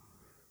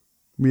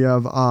 We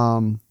have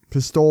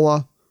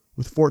Pistola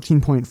with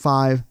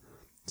 14.5.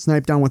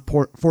 Snipe Down with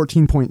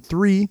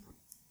 14.3.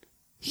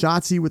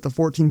 Shotzi with the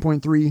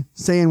 14.3,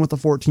 Saiyan with the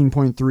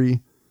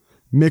 14.3,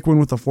 Mikwin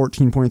with the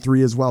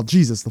 14.3 as well.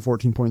 Jesus, the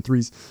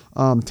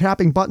 14.3s.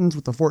 Tapping Buttons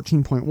with the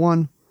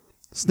 14.1,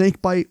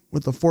 Snakebite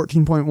with the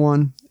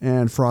 14.1,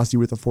 and Frosty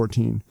with the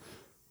 14.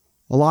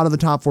 A lot of the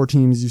top 4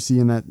 teams you see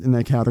in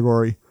that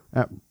category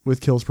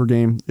with kills per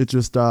game. It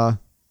just the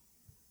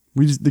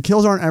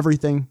kills aren't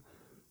everything,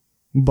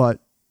 but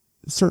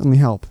certainly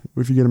help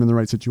if you get them in the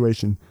right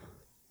situation.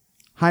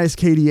 Highest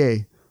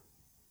KDA.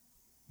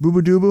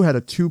 Boobadooboo had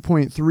a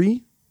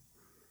 2.3,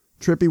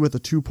 Trippy with a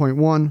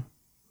 2.1,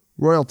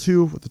 Royal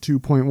 2 with a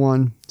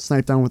 2.1,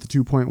 Snipedown with a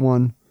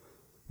 2.1,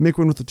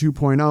 Mikwin with a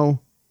 2.0,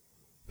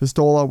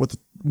 Pistola with a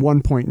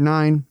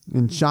 1.9,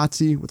 and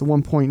Shotzi with a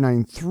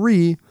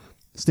 1.93,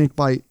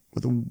 Snakebite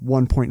with a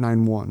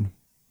 1.91.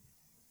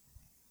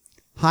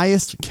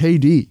 Highest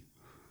KD.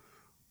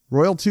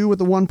 Royal 2 with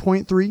a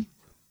 1.3,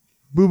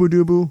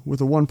 Boobadooboo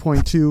with a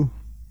 1.2,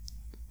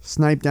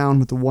 Snipedown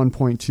with a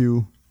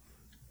 1.2,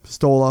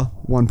 Pistola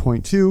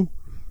 1.2,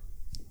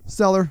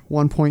 Stellar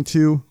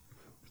 1.2,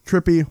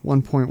 Trippy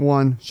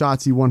 1.1,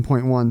 Shotzi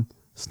 1.1,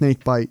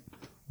 Snakebite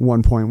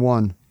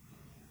 1.1.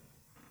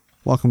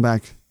 Welcome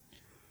back.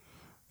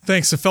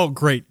 Thanks. It felt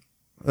great.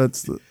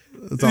 That's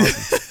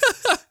awesome.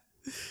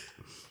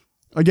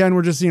 Again,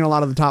 we're just seeing a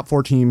lot of the top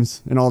 4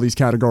 teams in all these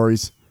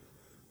categories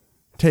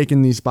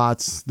taking these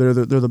spots. They're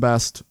the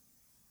best.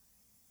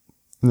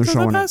 And they're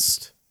showing the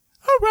best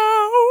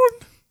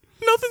around.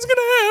 Nothing's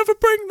gonna ever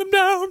bring them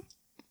down.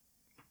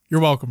 You're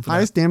welcome for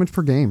highest that. damage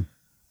per game.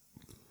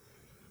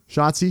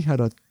 Shotzi had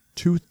a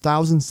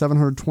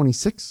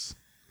 2,726.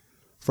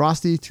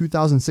 Frosty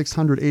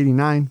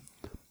 2,689.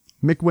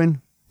 Mikwin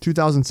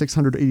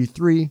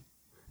 2,683.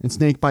 And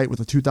Snakebite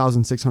with a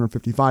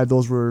 2,655.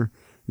 Those were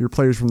your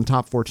players from the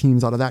top 4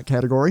 teams out of that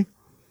category.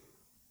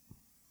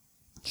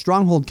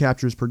 Stronghold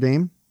captures per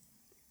game.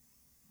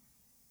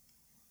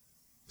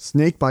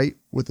 Snakebite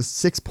with a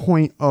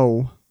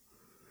 6.0.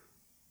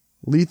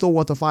 Lethal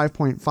with a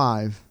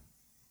 5.5.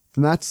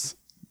 And that's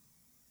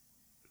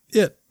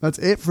it. That's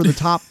it for the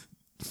top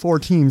 4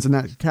 teams in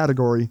that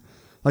category.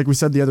 Like we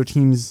said, the other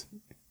teams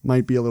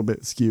might be a little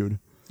bit skewed.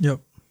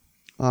 Yep.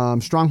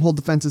 Stronghold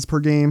defenses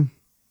per game.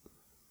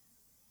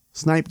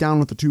 Snipedown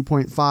with a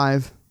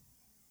 2.5.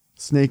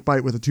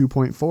 Snakebite with a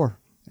 2.4.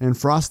 And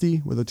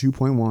Frosty with a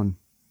 2.1.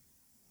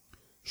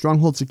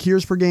 Stronghold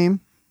secures per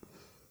game.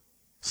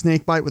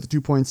 Snakebite with a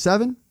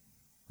 2.7.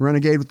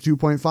 Renegade with a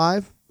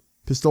 2.5.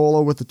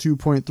 Pistola with a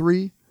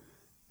 2.3.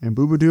 And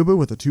Boobadooboo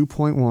with a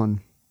 2.1.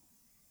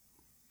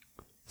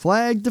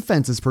 Flag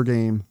defenses per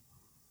game.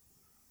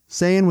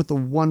 Saiyan with a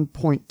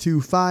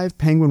 1.25.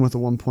 Penguin with a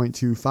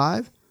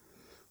 1.25.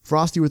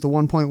 Frosty with a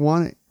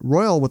 1.1.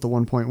 Royal with a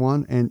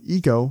 1.1. And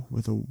Eco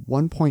with a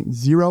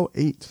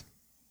 1.08.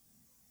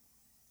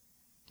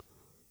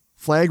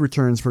 Flag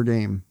returns per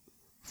game.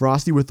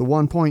 Frosty with the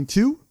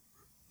 1.2.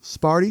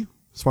 Spartan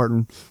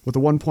with a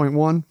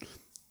 1.1.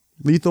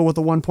 Lethal with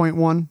a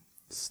 1.1.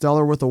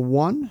 Stellar with a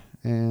 1.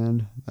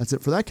 And that's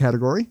it for that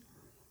category.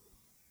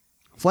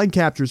 Flag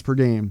captures per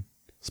game.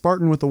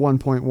 Spartan with the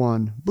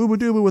 1.1.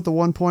 Boobadooboo with the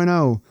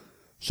 1.0.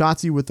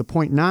 Shotzi with the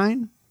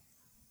 0.9.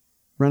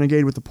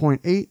 Renegade with the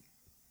 0.8.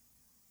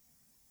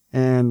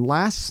 And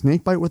last,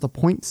 Snakebite with a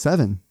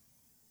 0.7.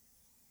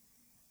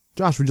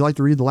 Josh, would you like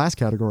to read the last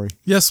category?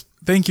 Yes,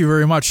 thank you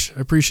very much.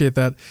 I appreciate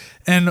that.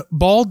 And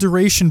ball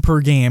duration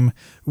per game,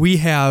 we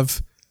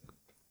have...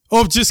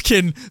 Oh, just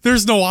kidding.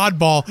 There's no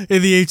oddball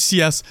in the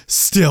HCS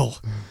still.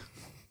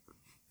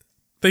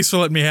 Thanks for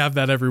letting me have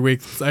that every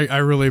week. I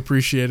really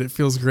appreciate it. It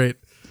feels great.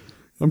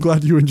 I'm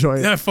glad you enjoy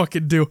it. Yeah, I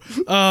fucking do.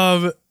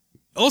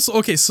 Also,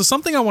 okay, so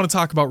something I want to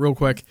talk about real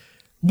quick.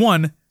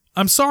 One,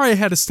 I'm sorry I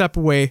had to step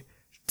away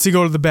to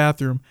go to the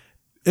bathroom.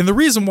 And the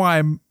reason why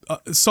I'm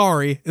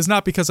sorry is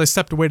not because I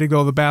stepped away to go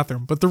to the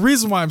bathroom, but the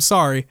reason why I'm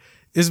sorry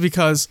is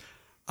because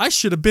I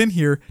should have been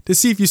here to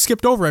see if you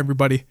skipped over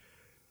everybody.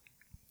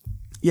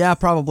 Yeah,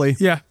 probably.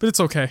 Yeah, but it's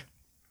okay.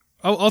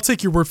 I'll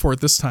take your word for it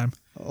this time.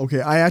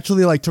 Okay, I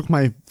actually took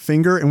my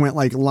finger and went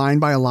line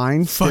by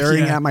line,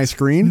 staring at my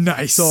screen.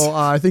 Nice. So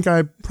I think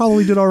I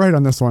probably did all right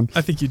on this one.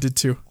 I think you did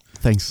too.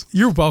 Thanks.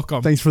 You're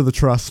welcome. Thanks for the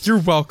trust. You're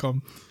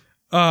welcome.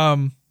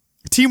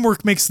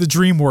 Teamwork makes the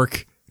dream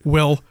work,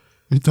 Will.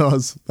 It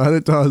does. That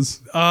it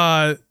does.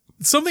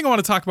 Something I want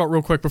to talk about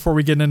real quick before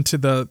we get into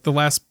the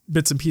last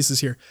bits and pieces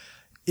here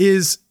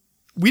is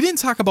we didn't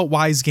talk about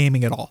Wise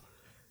Gaming at all.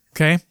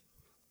 Okay.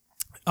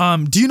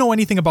 Do you know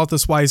anything about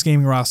this Wise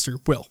Gaming roster,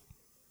 Will?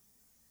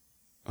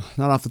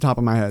 Not off the top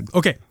of my head.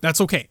 Okay, that's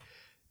okay.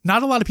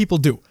 Not a lot of people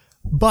do.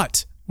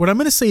 But what I'm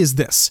going to say is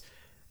this.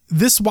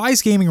 This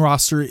Wise Gaming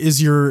roster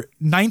is your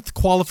 9th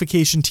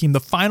qualification team, the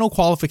final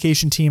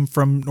qualification team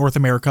from North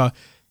America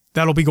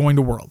that'll be going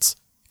to Worlds.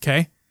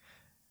 Okay?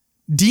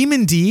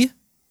 Demon D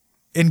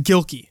and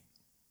Gilkey,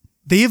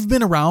 they have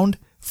been around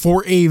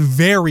for a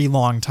very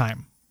long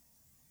time.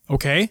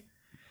 Okay?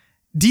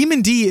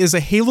 Demon D is a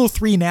Halo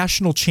 3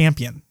 national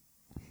champion.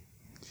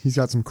 He's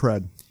got some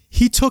cred.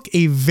 He took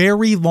a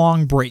very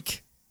long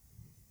break.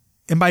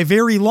 And by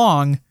very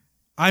long,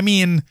 I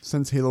mean...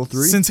 Since Halo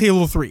 3? Since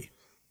Halo 3.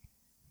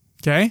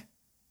 Okay?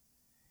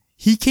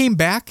 He came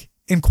back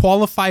and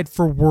qualified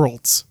for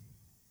Worlds.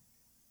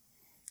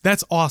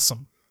 That's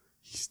awesome.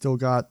 He still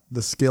got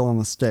the skill on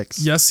the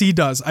sticks. Yes, he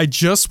does. I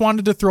just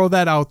wanted to throw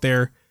that out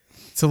there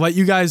to let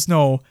you guys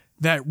know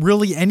that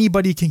really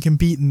anybody can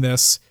compete in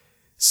this.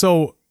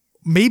 So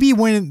maybe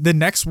when the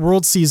next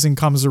World season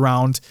comes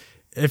around,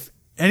 if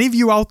any of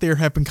you out there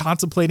have been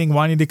contemplating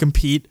wanting to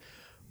compete,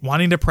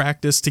 wanting to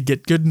practice to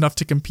get good enough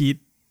to compete,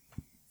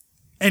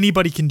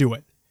 anybody can do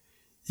it.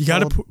 You got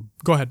to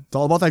go ahead. It's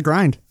all about that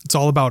grind. It's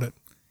all about it.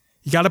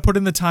 You got to put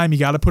in the time. You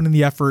got to put in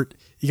the effort.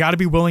 You got to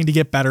be willing to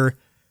get better.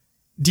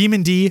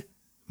 Demon D,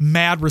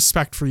 mad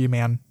respect for you,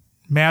 man.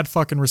 Mad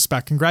fucking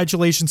respect.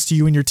 Congratulations to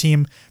you and your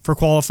team for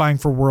qualifying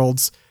for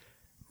Worlds.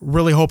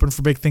 Really hoping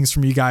for big things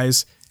from you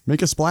guys.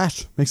 Make a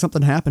splash. Make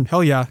something happen.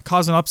 Hell yeah.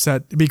 Cause an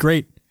upset. It'd be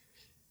great.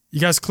 You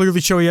guys clearly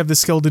show you have the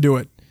skill to do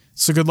it.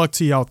 So good luck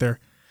to you out there.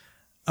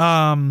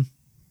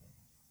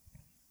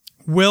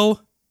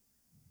 Will,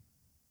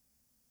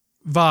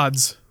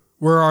 VODs,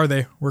 where are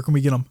they? Where can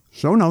we get them?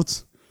 Show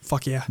notes.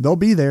 Fuck yeah. They'll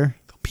be there.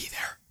 They'll be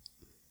there.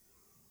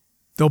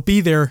 They'll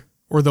be there,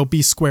 or they'll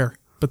be square.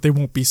 But they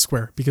won't be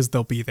square because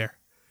they'll be there.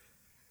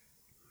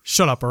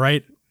 Shut up, all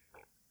right?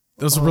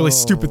 That was a really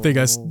stupid thing,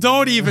 guys.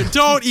 Don't even.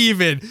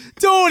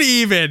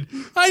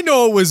 I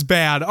know it was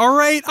bad, all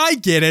right? I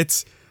get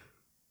it.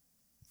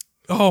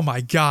 Oh my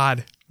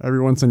God.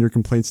 Everyone send your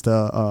complaints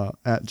to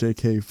at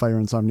JK Fire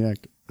Insomniac.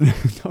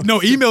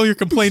 No, email your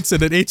complaints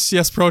in at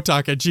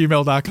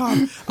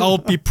hcsprotalk@gmail.com. I'll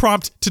be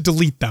prompt to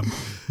delete them.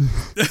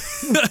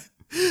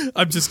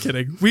 I'm just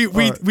kidding.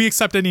 We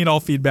accept any and all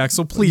feedback.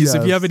 So please,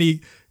 Yes. if you have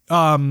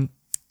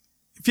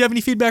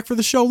any feedback for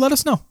the show, let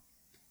us know.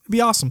 It'd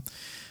be awesome.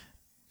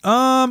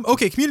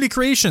 Okay, community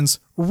creations,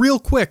 real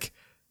quick.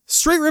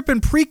 Straight Rippin'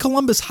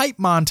 pre-Columbus hype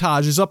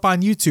montage is up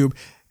on YouTube.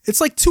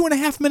 It's like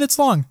 2.5 minutes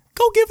long.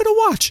 Go give it a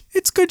watch.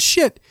 It's good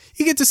shit.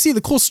 You get to see the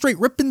cool Straight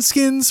Rippin'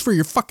 skins for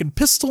your fucking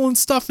pistol and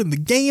stuff in the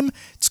game.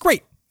 It's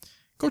great.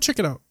 Go check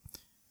it out.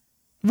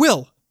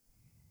 Will,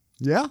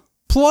 Yeah?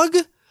 plug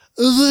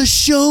the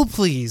show,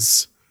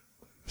 please.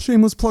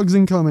 Shameless plugs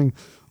incoming.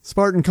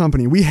 Spartan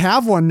Company. We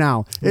have one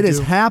now. It has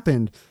do.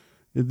 happened.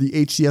 The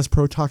HCS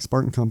Pro Talk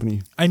Spartan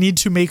Company. I need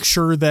to make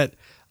sure that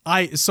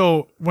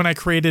so when I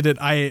created it,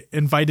 I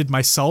invited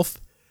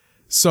myself.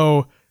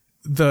 So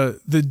the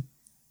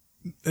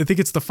I think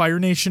it's the Fire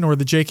Nation or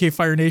the JK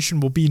Fire Nation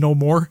will be no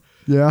more.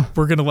 Yeah.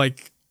 We're going to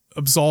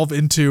absolve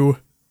into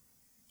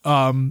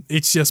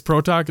HCS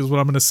Pro Talk is what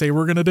I'm going to say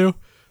we're going to do.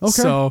 Okay.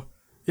 So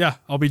yeah,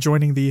 I'll be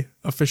joining the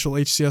official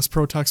HCS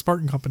Pro Talk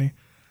Spartan Company.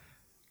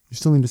 You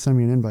still need to send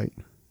me an invite.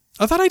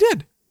 I thought I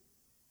did.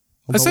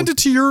 I sent it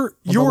to your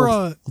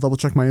I'll double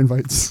check my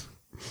invites.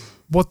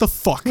 what the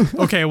fuck?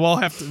 Okay, well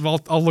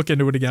I'll look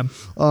into it again.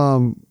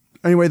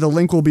 Anyway, the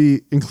link will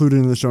be included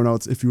in the show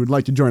notes if you would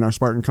like to join our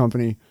Spartan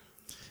Company.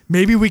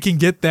 Maybe we can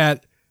get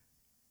that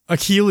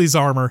Achilles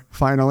armor.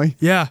 Finally.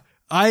 Yeah.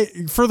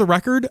 For the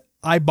record,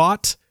 I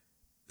bought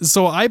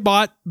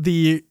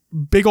the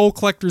big old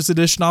collector's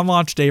edition on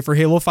launch day for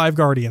Halo 5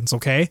 Guardians,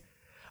 okay?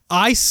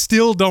 I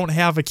still don't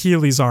have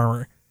Achilles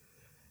armor.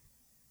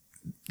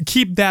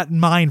 Keep that in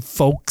mind,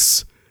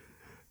 folks.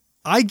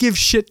 I give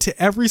shit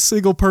to every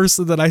single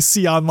person that I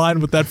see online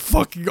with that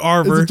fucking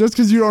armor. Is it just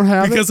because you don't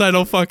have because it? I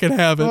don't fucking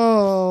have it.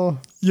 Oh.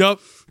 Yep.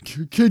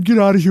 Kid, get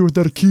out of here with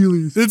that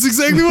Achilles. That's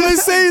exactly what I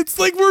say. It's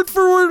like word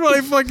for word what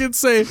I fucking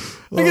say.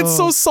 I get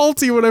so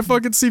salty when I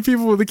fucking see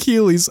people with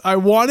Achilles. I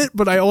want it,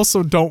 but I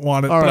also don't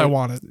want it, All but I right.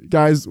 want it.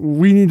 Guys,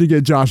 we need to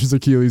get Josh's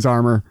Achilles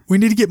armor. We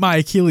need to get my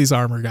Achilles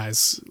armor,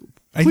 guys.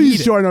 I Please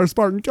need join our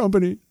Spartan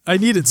Company. I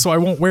need it so I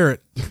won't wear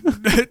it.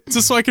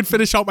 Just so I can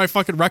finish out my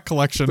fucking rec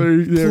collection. There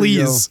you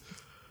Please.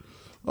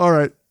 go. All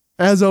right.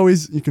 As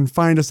always, you can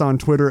find us on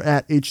Twitter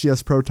at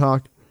HCS Pro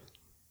Talk.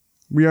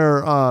 We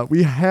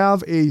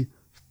have a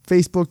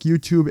Facebook,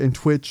 YouTube, and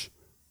Twitch.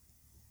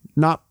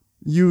 Not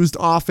used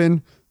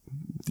often.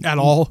 At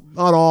all.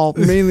 Not all.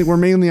 We're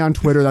mainly on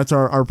Twitter. That's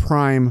our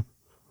prime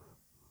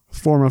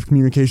form of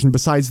communication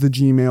besides the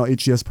Gmail,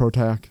 HCS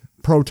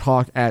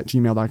Protalk at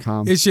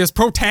gmail.com. It's just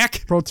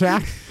ProTac.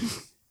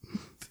 Protac.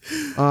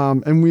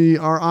 And we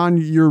are on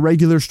your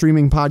regular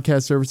streaming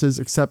podcast services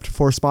except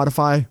for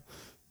Spotify.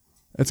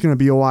 It's going to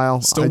be a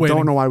while. Still I waiting.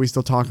 don't know why we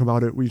still talk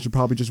about it. We should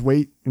probably just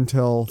wait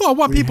until Well, I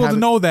want people to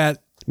know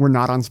that. we're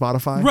not on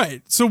Spotify.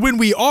 Right. So when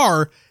we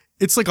are,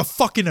 it's like a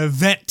fucking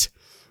event.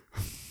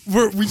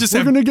 We just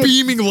have gonna get-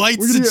 beaming lights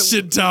we're gonna and get-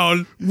 shit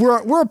down.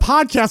 We're a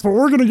podcast, but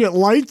we're going to get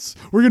lights.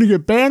 We're going to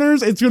get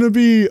banners. It's going to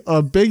be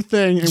a big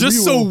thing. And Just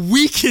we so will-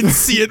 we can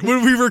see it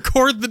when we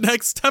record the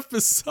next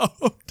episode.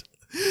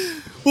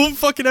 We'll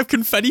fucking have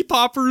confetti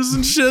poppers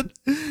and shit.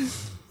 We're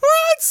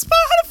on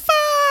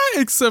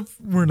Spotify! Except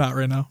we're not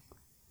right now.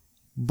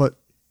 But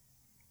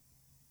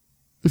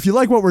if you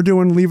like what we're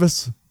doing, leave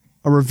us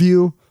a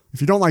review.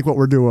 If you don't like what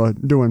we're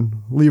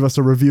doing, leave us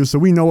a review so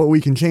we know what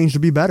we can change to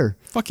be better.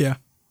 Fuck yeah.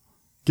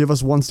 Give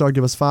us 1 star,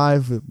 give us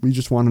 5. We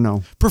just want to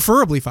know.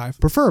 Preferably 5.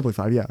 Preferably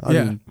 5, yeah. I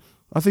Yeah. mean,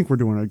 I think we're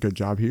doing a good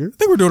job here. I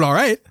think we're doing all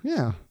right.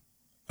 Yeah.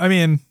 I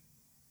mean,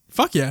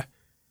 fuck yeah.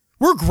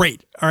 We're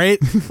great. All right.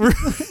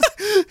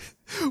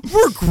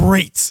 We're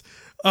great.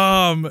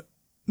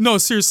 No,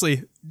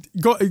 seriously.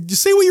 Go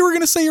say what you were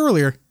going to say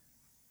earlier.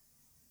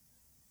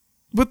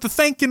 With the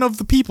thanking of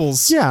the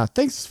peoples. Yeah.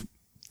 Thanks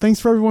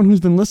for everyone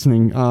who's been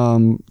listening.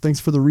 Thanks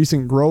for the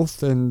recent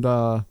growth, and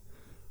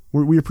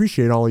we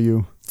appreciate all of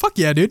you. Fuck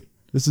yeah, dude.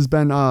 This has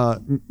been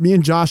me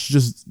and Josh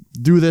just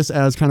do this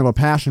as kind of a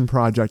passion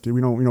project.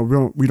 We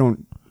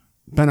don't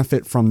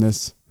benefit from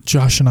this.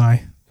 Josh and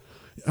I.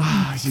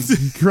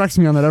 He corrects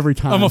me on that every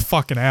time. I'm a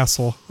fucking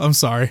asshole. I'm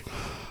sorry.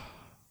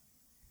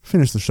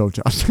 Finish the show,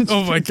 Josh.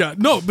 Oh my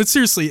God. No, but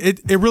seriously,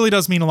 it really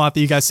does mean a lot that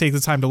you guys take the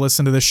time to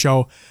listen to this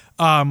show.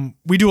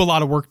 We do a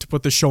lot of work to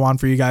put this show on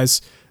for you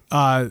guys.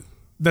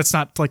 That's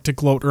not like to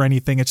gloat or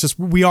anything. It's just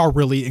we are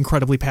really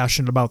incredibly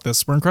passionate about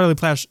this. We're incredibly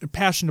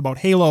passionate about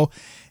Halo,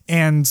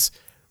 and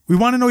we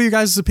want to know your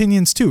guys'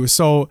 opinions too.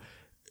 So,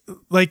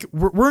 like,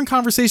 we're in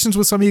conversations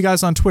with some of you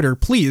guys on Twitter.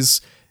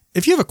 Please,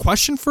 if you have a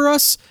question for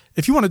us,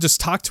 if you want to just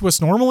talk to us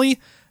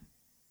normally,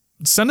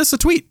 send us a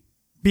tweet.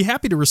 Be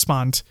happy to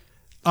respond.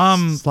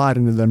 Slide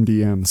into them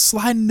DMs.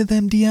 Slide into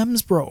them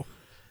DMs, bro.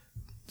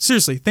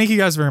 Seriously, thank you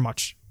guys very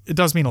much. It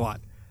does mean a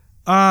lot.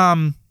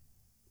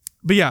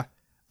 But yeah,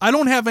 I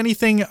don't have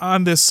anything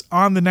on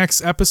the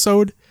next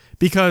episode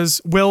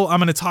because, Will, I'm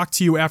going to talk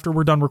to you after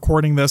we're done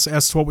recording this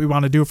as to what we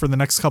want to do for the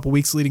next couple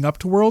weeks leading up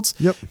to Worlds.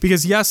 Yep.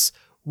 Because yes,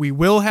 we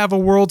will have a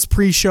Worlds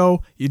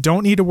pre-show. You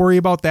don't need to worry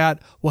about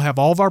that. We'll have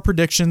all of our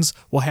predictions.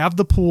 We'll have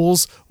the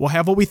pools. We'll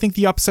have what we think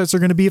the upsets are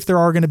going to be if there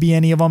are going to be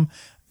any of them,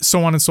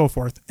 so on and so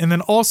forth. And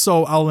then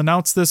also, I'll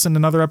announce this in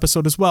another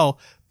episode as well,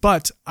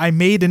 but I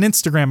made an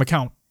Instagram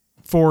account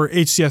for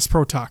HCS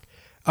Pro Talk.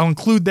 I'll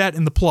include that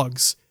in the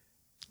plugs.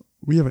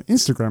 We have an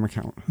Instagram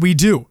account. We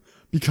do.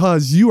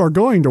 Because you are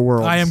going to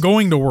Worlds. I am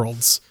going to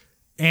Worlds.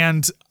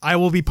 And I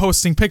will be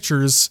posting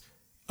pictures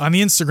on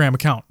the Instagram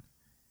account.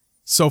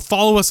 So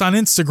follow us on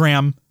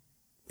Instagram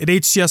at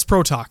HCS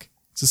Pro Talk.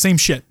 It's the same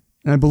shit.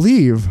 And I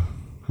believe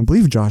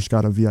Josh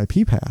got a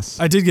VIP pass.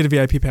 I did get a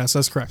VIP pass.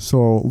 That's correct.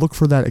 So look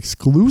for that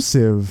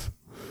exclusive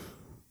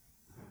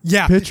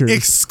picture.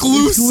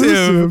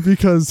 Exclusive.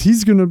 Because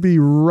he's going to be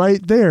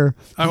right there.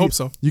 I hope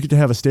so. You get to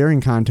have a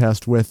staring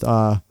contest with,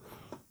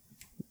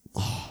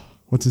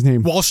 what's his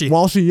name?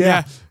 Walshy,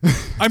 yeah.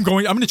 I'm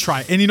going to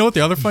try. And you know what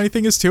the other funny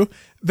thing is too?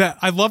 That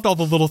I loved all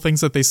the little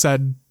things that they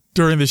said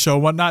during the show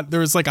and whatnot.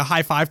 There was like a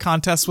high five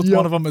contest with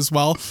one of them as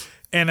well.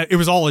 And it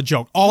was all a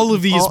joke. All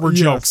of these were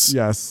jokes.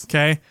 Yes.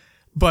 Okay.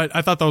 But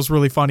I thought that was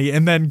really funny.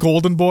 And then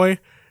Golden Boy,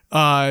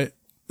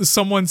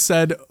 someone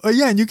said, "Oh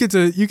yeah, and you get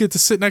to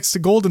sit next to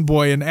Golden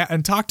Boy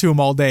and talk to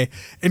him all day."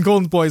 And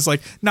Golden Boy's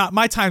like, "Nah,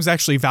 my time's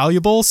actually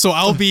valuable, so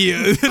I'll be."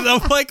 And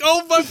I'm like,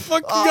 "Oh my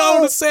fucking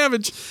God, what a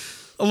savage!"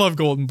 I love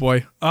Golden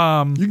Boy.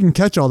 You can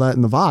catch all that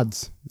in the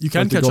VODs. You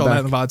can catch all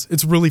that in the VODs.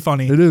 It's really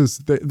funny. It is.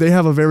 They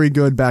have a very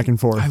good back and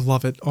forth. I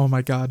love it. Oh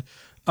my God.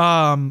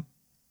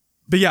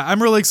 But yeah,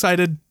 I'm really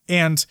excited,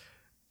 and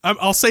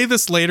I'll say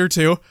this later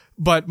too.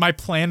 But my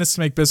plan is to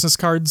make business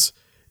cards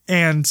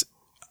and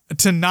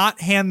to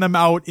not hand them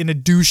out in a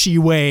douchey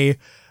way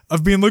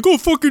of being like, "Oh,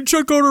 fucking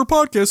check out our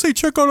podcast. Hey,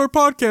 check out our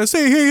podcast.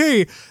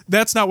 Hey.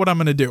 That's not what I'm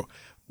going to do.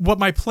 What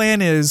my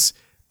plan is,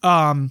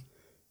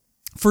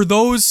 for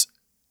those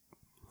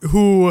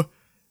who,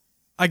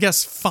 I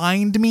guess,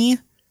 find me,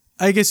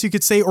 I guess you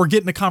could say, or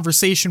get in a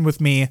conversation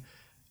with me,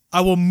 I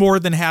will more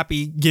than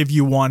happy give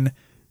you one.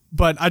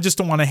 But I just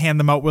don't want to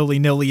hand them out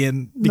willy-nilly,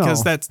 and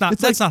because that's not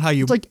how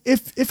you. It's like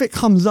if it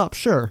comes up,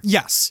 sure.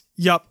 Yes.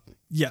 Yep.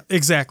 Yeah.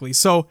 Exactly.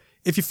 So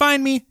if you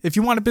find me, if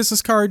you want a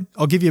business card,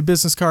 I'll give you a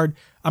business card.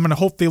 I'm gonna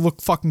hope they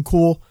look fucking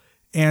cool,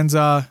 and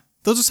they'll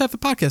just have the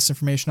podcast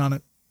information on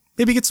it.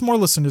 Maybe get some more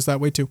listeners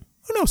that way too.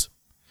 Who knows?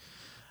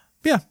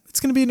 But yeah, it's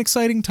gonna be an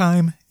exciting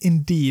time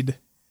indeed.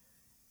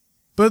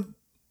 But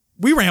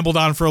we rambled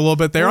on for a little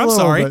bit there. I'm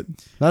sorry.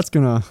 That's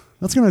gonna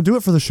do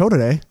it for the show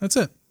today. That's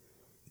it.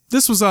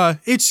 This was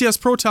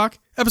HCS Pro Talk,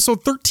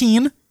 episode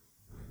 13,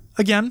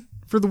 again,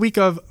 for the week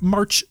of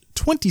March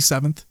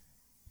 27th,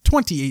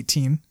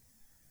 2018. I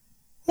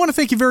want to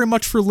thank you very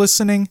much for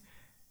listening,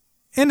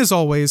 and as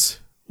always,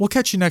 we'll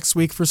catch you next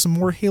week for some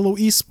more Halo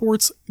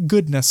esports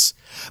goodness.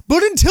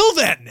 But until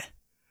then,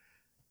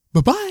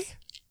 bye-bye.